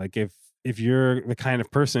thing. If you're the kind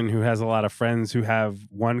of person who has a lot of friends who have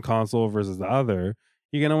one console versus the other,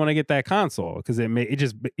 you're gonna want to get that console because it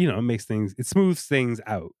makes things, it smooths things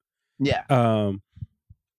out. Yeah.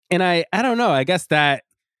 And I don't know. I guess that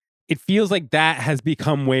it feels like that has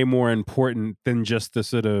become way more important than just the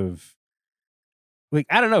sort of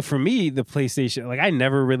I don't know. For me, the PlayStation, I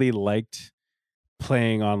never really liked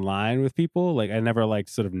playing online with people. I never liked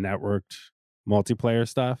sort of networked multiplayer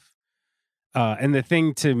stuff. And the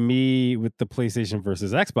thing to me with the PlayStation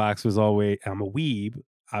versus Xbox was always, I'm a weeb,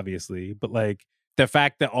 obviously, but the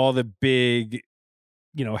fact that all the big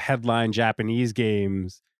headline Japanese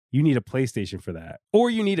games, you need a PlayStation for that. Or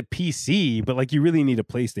you need a PC, but like you really need a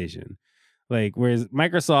PlayStation. Like, whereas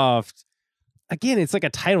Microsoft, again, it's like a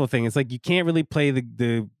title thing. It's like you can't really play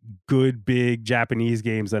the good big Japanese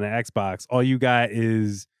games on an Xbox. All you got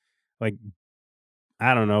is like,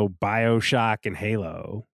 I don't know, BioShock and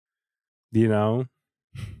Halo.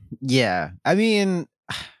 Yeah. I mean,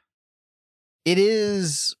 it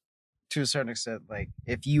is to a certain extent, like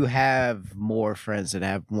if you have more friends that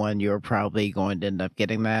have one, you're probably going to end up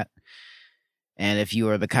getting that. And if you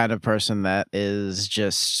are the kind of person that is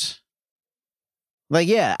just like,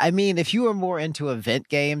 yeah, I mean, if you are more into event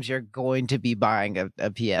games, you're going to be buying a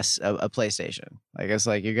PlayStation. Like, it's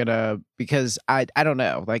like you're gonna, because I don't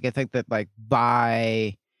know. Like, I think that like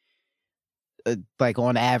like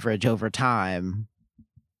on average over time,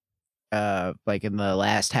 like in the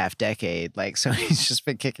last half decade, like Sony's just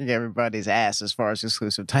been kicking everybody's ass as far as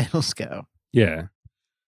exclusive titles go. Yeah.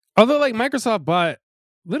 Although like Microsoft bought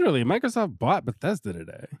Bethesda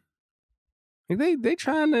today. Like they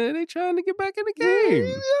trying to get back in the game.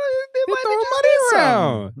 They throwing money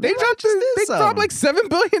around. They dropped like $7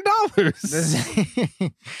 billion.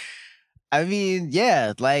 I mean,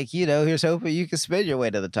 yeah, like, here's hoping you can spin your way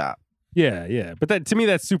to the top. Yeah. But that, to me,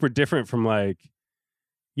 that's super different from like,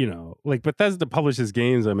 like Bethesda publishes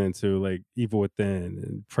games I'm into, like Evil Within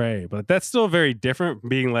and Prey. But that's still very different from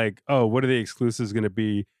being like, oh, what are the exclusives going to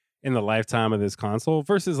be in the lifetime of this console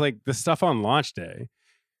versus like the stuff on launch day.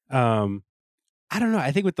 I don't know.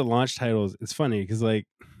 I think with the launch titles, it's funny because like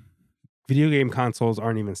video game consoles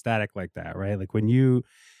aren't even static like that, right? Like if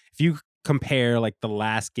you compare like the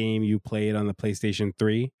last game you played on the PlayStation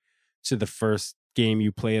 3 to the first game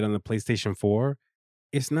you played on the PlayStation 4,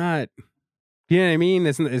 it's not, you know what I mean?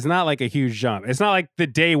 It's not like a huge jump. It's not like the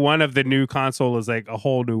day one of the new console is like a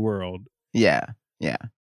whole new world. Yeah.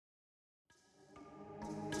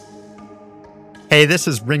 Hey, this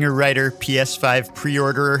is Ringer writer, PS5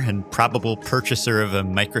 pre-orderer, and probable purchaser of a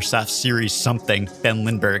Microsoft Series something, Ben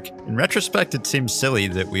Lindbergh. In retrospect, it seems silly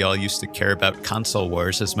that we all used to care about console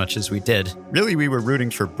wars as much as we did. Really, we were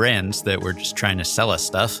rooting for brands that were just trying to sell us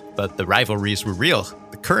stuff, but the rivalries were real.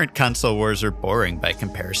 The current console wars are boring by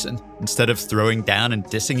comparison. Instead of throwing down and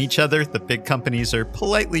dissing each other, the big companies are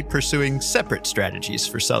politely pursuing separate strategies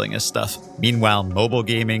for selling us stuff. Meanwhile, mobile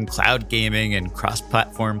gaming, cloud gaming, and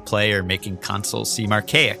cross-platform play are making consoles seem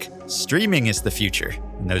archaic. Streaming is the future,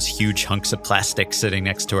 and those huge hunks of plastic sitting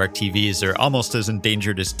next to our TVs are almost as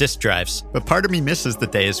endangered as disk drives. But part of me misses the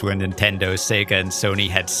days when Nintendo, Sega, and Sony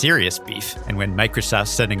had serious beef, and when Microsoft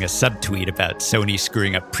sending a subtweet about Sony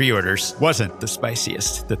screwing up pre-orders wasn't the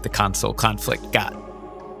spiciest that the console conflict got.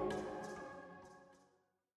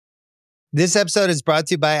 This episode is brought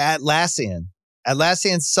to you by Atlassian.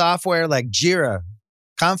 Atlassian software like Jira,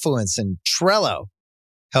 Confluence, and Trello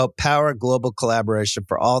help power global collaboration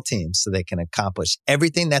for all teams so they can accomplish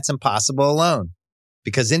everything that's impossible alone.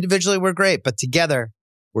 Because individually we're great, but together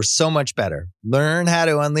we're so much better. Learn how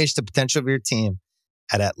to unleash the potential of your team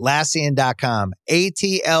at Atlassian.com.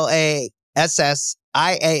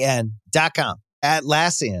 Atlassian.com.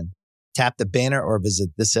 Atlassian. Tap the banner or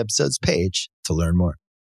visit this episode's page to learn more.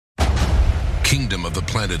 Kingdom of the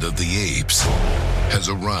Planet of the Apes has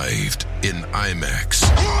arrived in IMAX.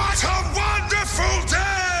 What a wonderful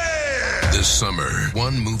day! This summer,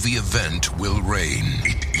 one movie event will reign.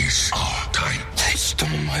 It is our time. They stole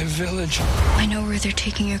my village. I know where they're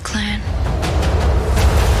taking your clan.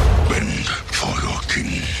 Bend for your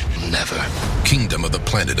king. Never. Kingdom of the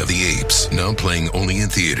Planet of the Apes, now playing only in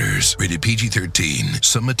theaters. Rated PG-13.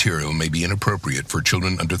 Some material may be inappropriate for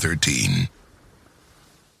children under 13.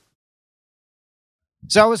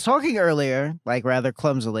 So I was talking earlier, like rather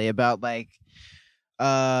clumsily, about like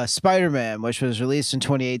Spider-Man, which was released in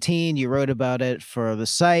 2018. You wrote about it for the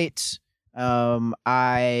site.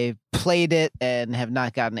 I played it and have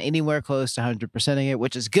not gotten anywhere close to 100%ing it,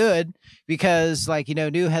 which is good because, like,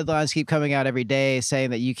 new headlines keep coming out every day saying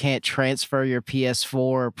that you can't transfer your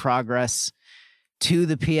PS4 progress to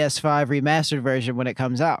the PS5 remastered version when it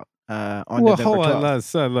comes out. On November 12th. Hold on,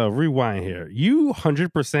 let's rewind here. You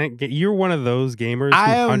 100%. You're one of those gamers.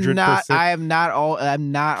 I am 100%. not. I'm not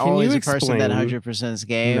always a person that 100%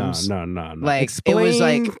 games. No. Like explain it was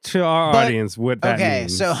like to our audience what that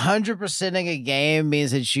means. So 100%ing a game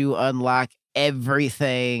means that you unlock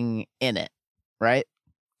everything in it, right?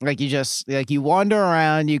 Like you wander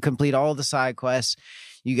around, you complete all the side quests,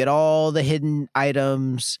 you get all the hidden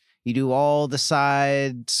items. You do all the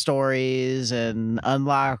side stories and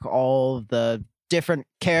unlock all the different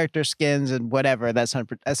character skins and whatever. That's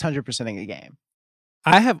 100%ing a game.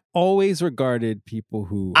 I have always regarded people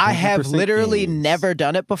who I have 100% literally games- never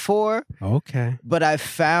done it before, Okay. but I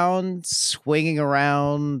found swinging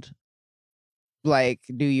around like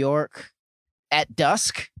New York at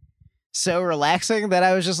dusk so relaxing that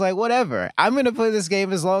I was just like, whatever. I'm going to play this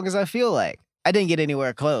game as long as I feel like. I didn't get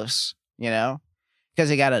anywhere close, because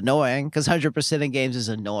it got annoying, because 100% in games is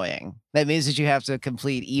annoying. That means that you have to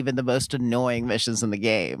complete even the most annoying missions in the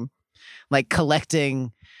game. Like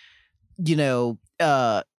collecting,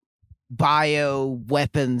 bio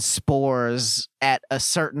weapon spores at a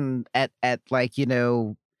certain, at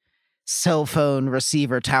cell phone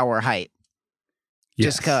receiver tower height.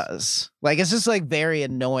 Yes. Just cause. Like, it's just like very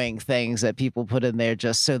annoying things that people put in there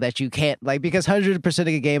just so that you can't, like, because 100% of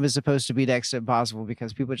a game is supposed to be next to impossible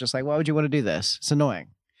because people are just like, why would you want to do this? It's annoying.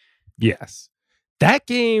 Yes. That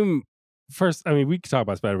game, first, I mean, we could talk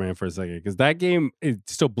about Spider-Man for a second, because that game, it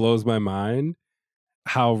still blows my mind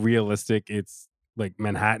how realistic it's, like,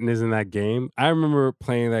 Manhattan is in that game. I remember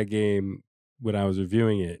playing that game when I was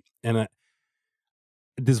reviewing it, and at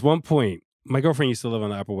this one point, my girlfriend used to live on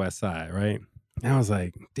the Upper West Side, right? And I was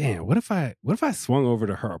like, damn, what if I swung over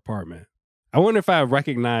to her apartment? I wonder if I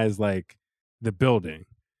recognized, like, the building.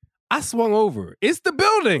 I swung over. It's the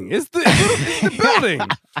building. It's the building.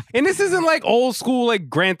 And this isn't like old school, like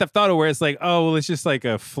Grand Theft Auto, where it's like, oh, well, it's just like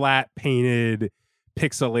a flat painted,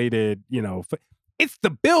 pixelated, it's the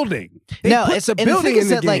building. It's the and the building thing is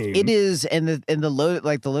in that the like game. it is, and the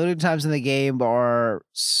loading times in the game are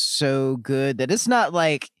so good that it's not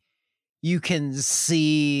like you can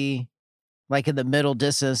see like in the middle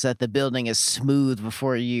distance that the building is smooth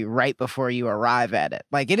right before you arrive at it.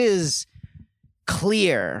 Like, it is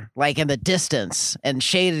clear, like in the distance and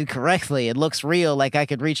shaded correctly. It looks real. Like I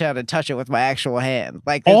could reach out and touch it with my actual hand.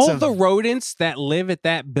 Like all the rodents that live at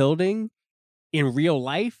that building in real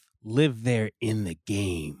life live there in the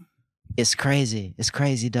game. It's crazy. It's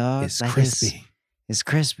crazy, dog. It's Like, crispy. It's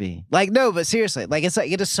crispy. Like, no, but seriously, like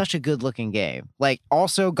it is such a good looking game. Like,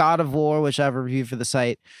 also God of War, which I've reviewed for the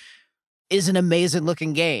site, is an amazing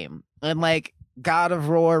looking game. And like God of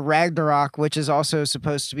War Ragnarok, which is also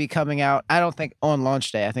supposed to be coming out, I don't think on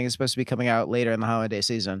launch day. I think it's supposed to be coming out later in the holiday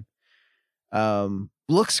season.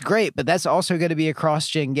 Looks great, but that's also going to be a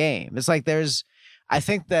cross-gen game. It's like I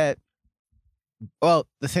think that, well,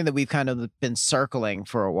 the thing that we've kind of been circling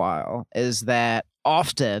for a while is that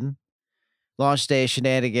often launch day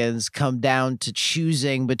shenanigans come down to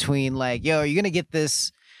choosing between like, yo, you're going to get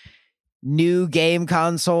this new game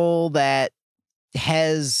console that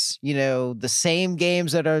has, the same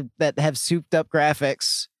games that have souped up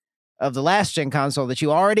graphics of the last gen console that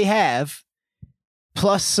you already have,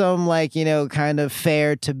 plus some like, kind of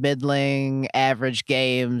fair to middling average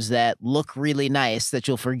games that look really nice that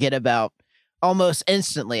you'll forget about almost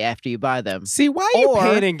instantly after you buy them. See, why are you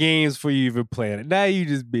paying in games for you even playing it? Now you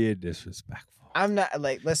just being disrespectful. I'm not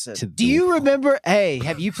like, listen, do you remember, hey,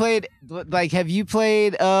 have you played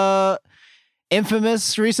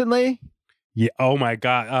Infamous recently? Yeah. Oh my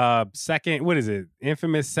God. Second, what is it?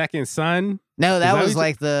 Infamous Second Son? No, that was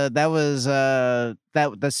like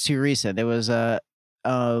that's too recent. It was maybe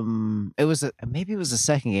it was the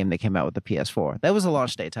second game that came out with the PS4. That was a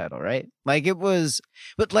launch day title, right? Like it was,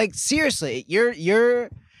 but like seriously, you're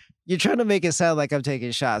trying to make it sound like I'm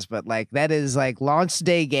taking shots, but like that is like launch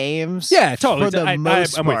day games. Yeah, totally. For the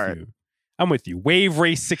most part. I'm with you. Wave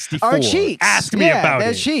Race 64. Are cheeks. Ask me about they're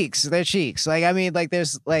it. cheeks. They're cheeks. Like, I mean, like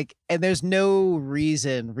there's like, and there's no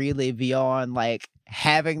reason really beyond like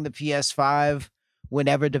having the PS5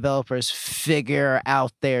 whenever developers figure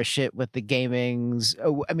out their shit with the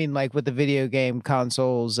with the video game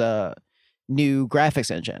consoles, new graphics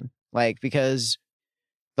engine. Like, because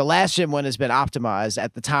the last gen one has been optimized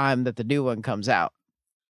at the time that the new one comes out.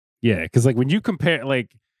 Yeah, because like when you compare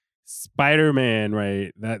like Spider-Man,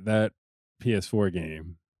 right, that PS4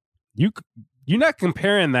 game, you're not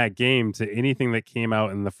comparing that game to anything that came out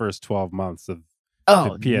in the first 12 months of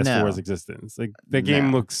the PS4's existence. Like the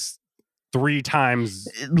game looks 3 times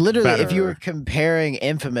literally better. If you were comparing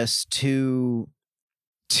Infamous to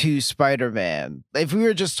Spider-Man, if we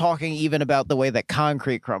were just talking even about the way that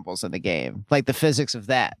concrete crumbles in the game, like the physics of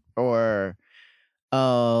that, or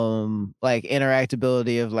like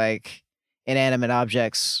interactability of like inanimate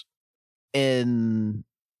objects in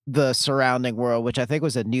the surrounding world, which I think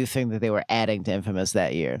was a new thing that they were adding to Infamous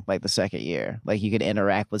that year, like the second year. Like you could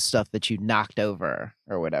interact with stuff that you knocked over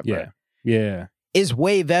or whatever. Yeah. Is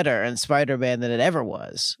way better in Spider-Man than it ever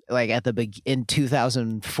was. Like in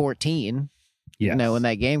 2014, yes. When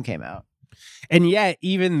that game came out. And yet,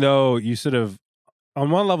 even though you sort of, on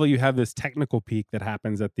one level, you have this technical peak that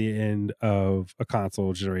happens at the end of a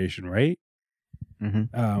console generation, right?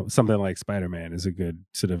 Something like Spider-Man is a good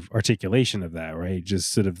sort of articulation of that, right?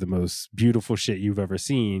 Just sort of the most beautiful shit you've ever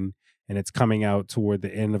seen, and it's coming out toward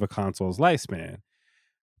the end of a console's lifespan.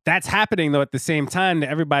 That's happening, though, at the same time that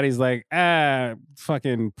everybody's like,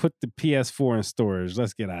 fucking put the PS4 in storage.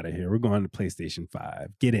 Let's get out of here. We're going to PlayStation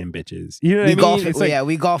 5. Get in, bitches. You know what I mean? Golfing,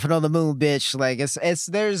 we golfing on the moon, bitch. Like,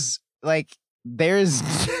 there's like,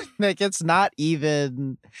 it's not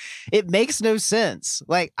even, it makes no sense.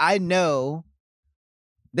 Like, I know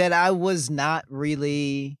that I was not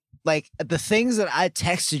really, like, the things that I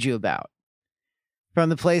texted you about from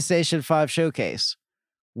the PlayStation 5 showcase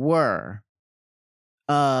were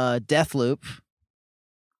Deathloop,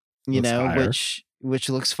 which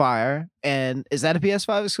looks fire. And is that a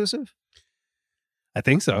PS5 exclusive? I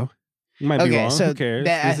think so. You might be wrong. So who cares?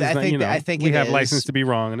 I think we have license to be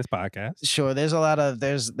wrong in this podcast. Sure, there's a lot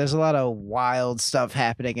of wild stuff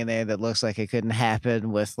happening in there that looks like it couldn't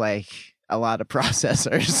happen with like a lot of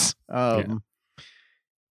processors. And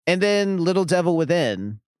then Little Devil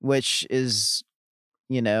Within, which is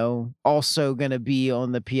also going to be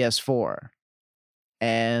on the PS4.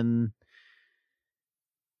 And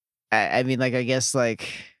I mean, like, I guess like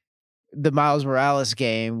the Miles Morales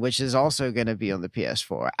game, which is also going to be on the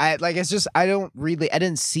PS4. I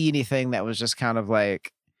didn't see anything that was just kind of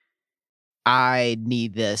like, I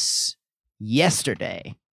need this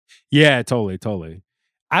yesterday. Yeah, totally.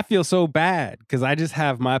 I feel so bad because I just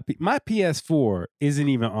have my PS4 isn't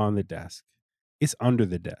even on the desk. It's under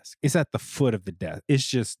the desk. It's at the foot of the desk.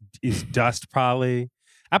 It's dust probably.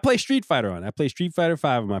 I play Street Fighter on it. I play Street Fighter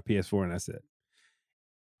 5 on my PS4 and that's it.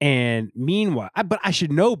 And meanwhile, but I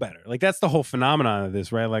should know better. Like, that's the whole phenomenon of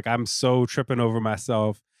this, right? Like, I'm so tripping over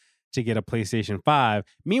myself to get a PlayStation 5.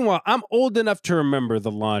 Meanwhile, I'm old enough to remember the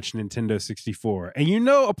launch Nintendo 64. And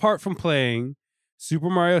apart from playing Super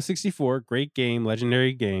Mario 64, great game,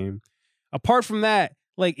 legendary game. Apart from that,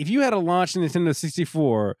 like, if you had a launch Nintendo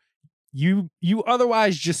 64, you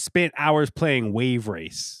otherwise just spent hours playing Wave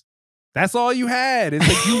Race. That's all you had. It's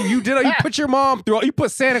like you put your mom through, you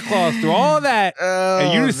put Santa Claus through all that,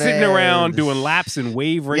 and you just sitting around doing laps in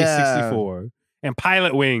Wave Race 64 and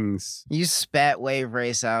Pilot Wings. You spat Wave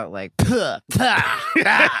Race out like,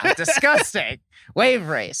 disgusting. Wave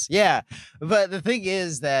Race, yeah. But the thing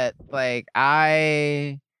is that, like,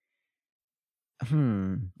 my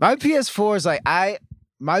PS4 is like,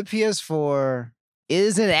 my PS4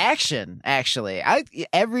 is in action, actually.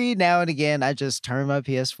 Every now and again, I just turn my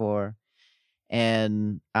PS4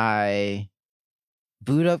 and I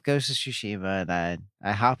boot up Ghost of Tsushima and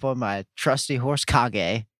I hop on my trusty horse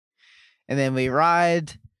Kage, and then we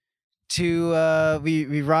ride to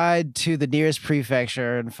we ride to the nearest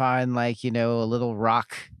prefecture and find like a little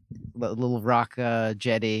rock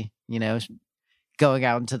jetty, going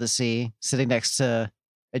out into the sea, sitting next to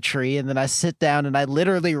a tree, and then I sit down and I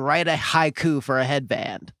literally write a haiku for a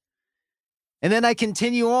headband. And then I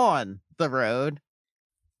continue on the road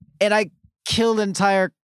and I kill an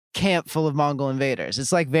entire camp full of Mongol invaders.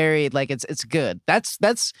 It's like very, like, it's good. That's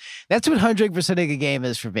what 100%ing a game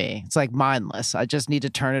is for me. It's like mindless. I just need to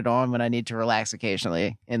turn it on when I need to relax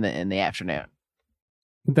occasionally in the afternoon.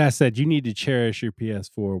 With that said, you need to cherish your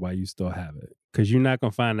PS4 while you still have it, because you're not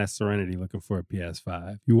going to find that serenity looking for a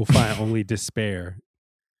PS5. You will find only despair.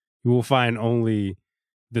 You will find only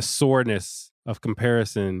the soreness of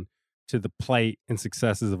comparison to the plight and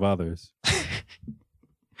successes of others.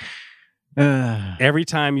 Every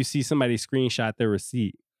time you see somebody screenshot their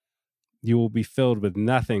receipt, you will be filled with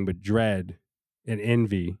nothing but dread and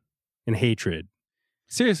envy and hatred.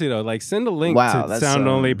 Seriously, though, like, send a link to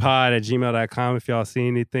soundonlypod@gmail.com if y'all see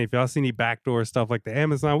anything. If y'all see any backdoor stuff like the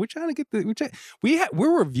Amazon, we're trying to get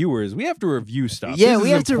we're reviewers. We have to review stuff. Yeah,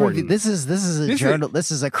 we have to review. This is a journal.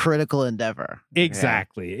 This is a critical endeavor.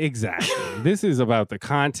 Exactly. This is about the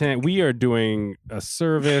content. We are doing a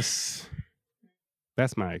service.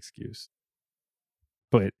 That's my excuse.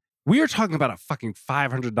 But we are talking about a fucking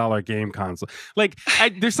 $500 game console. Like,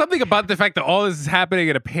 there's something about the fact that all this is happening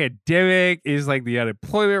in a pandemic, is like the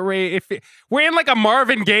unemployment rate. We're in like a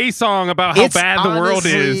Marvin Gaye song about how bad the world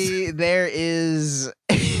is. There is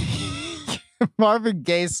a Marvin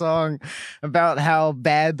Gaye song about how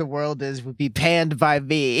bad the world is would be panned by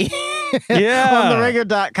me. Yeah. On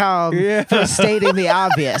theringer.com for stating the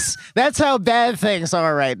obvious. That's how bad things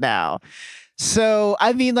are right now. So,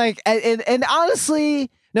 I mean, like, and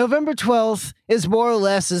honestly, November 12th is more or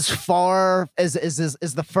less as far as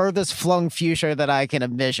the furthest flung future that I can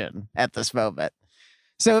envision at this moment.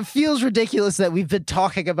 So it feels ridiculous that we've been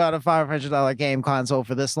talking about a $500 game console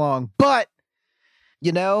for this long. But,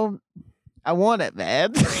 I want it,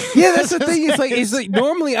 man. Yeah, that's the thing. It's like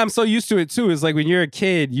normally I'm so used to it too. It's like when you're a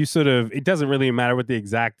kid, you sort of, it doesn't really matter what the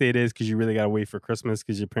exact date is because you really got to wait for Christmas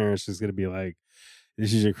because your parents just going to be like,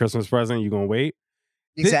 this is your Christmas present. You're going to wait.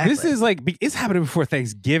 Exactly. This is like, it's happening before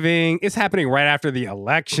Thanksgiving. It's happening right after the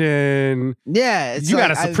election. Yeah. You got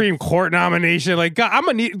a Supreme Court nomination. Like, God, I'm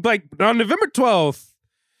going to need, like, on November 12th,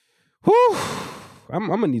 whew, I'm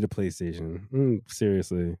going to need a PlayStation.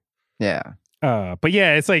 Seriously. Yeah. But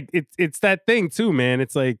yeah, it's like, it's that thing too, man.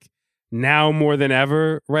 It's like now more than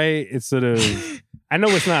ever, right? It's sort of, I know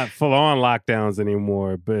it's not full on lockdowns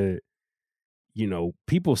anymore, but you know,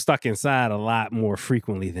 people stuck inside a lot more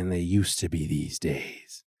frequently than they used to be these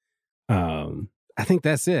days. I think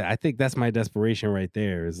that's it. I think that's my desperation right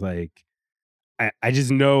there is like, I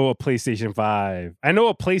just know a PlayStation 5. I know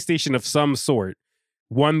a PlayStation of some sort,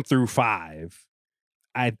 1 through 5.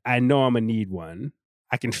 I know I'm gonna need one.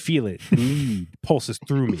 I can feel it. The need pulses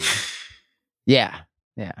through me. Yeah.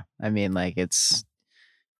 Yeah. I mean, like it's,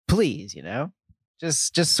 please, you know,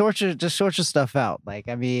 just sort your stuff out. Like,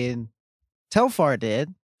 I mean, Telfar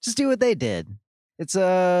did. Just do what they did. It's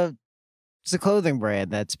a clothing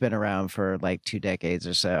brand that's been around for like 2 decades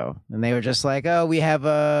or so, and they were just like, "Oh, we have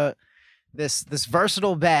this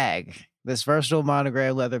versatile bag, this versatile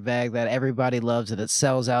monogram leather bag that everybody loves, and it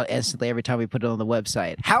sells out instantly every time we put it on the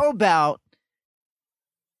website. How about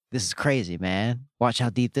this is crazy, man? Watch how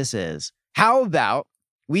deep this is. How about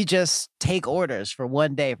we just take orders for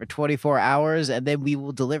 1 day for 24 hours, and then we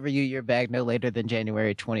will deliver you your bag no later than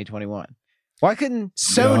January 2021." Why couldn't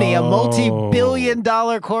Sony, a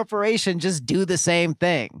multi-billion-dollar corporation, just do the same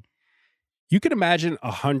thing? You could imagine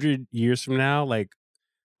 100 years from now, like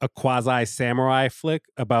a quasi-samurai flick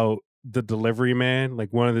about the delivery man,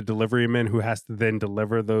 like one of the delivery men who has to then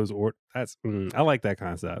deliver those orders. I like that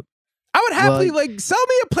concept. I would happily like sell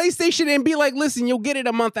me a PlayStation and be like, listen, you'll get it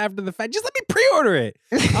a month after the fact. Just let me pre-order it.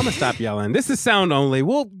 I'm going to stop yelling. This is sound only.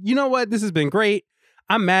 Well, you know what? This has been great.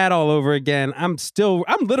 I'm mad all over again. I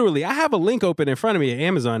have a link open in front of me at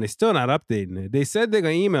Amazon. They're still not updating it. They said they're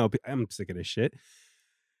going to email. I'm sick of this shit.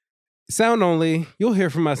 Sound only. You'll hear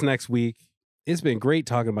from us next week. It's been great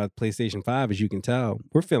talking about PlayStation 5, as you can tell.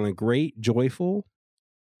 We're feeling great, joyful,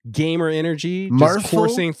 gamer energy, just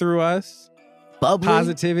coursing through us. Bubbly.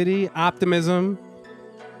 Positivity, optimism.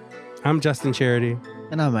 I'm Justin Charity.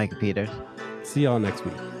 And I'm Micah Peters. See y'all next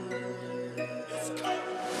week.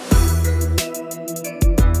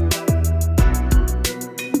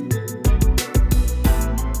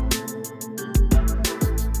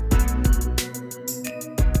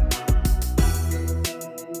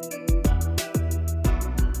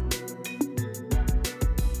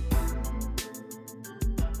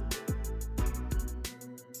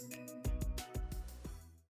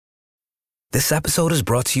 This episode is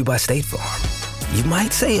brought to you by State Farm. You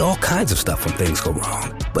might say all kinds of stuff when things go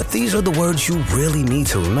wrong, but these are the words you really need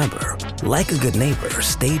to remember. Like a good neighbor,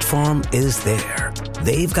 State Farm is there.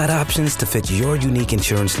 They've got options to fit your unique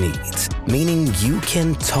insurance needs, meaning you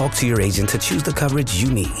can talk to your agent to choose the coverage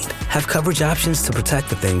you need, have coverage options to protect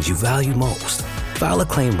the things you value most, file a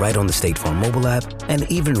claim right on the State Farm mobile app, and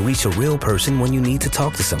even reach a real person when you need to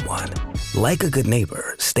talk to someone. Like a good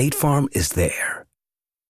neighbor, State Farm is there.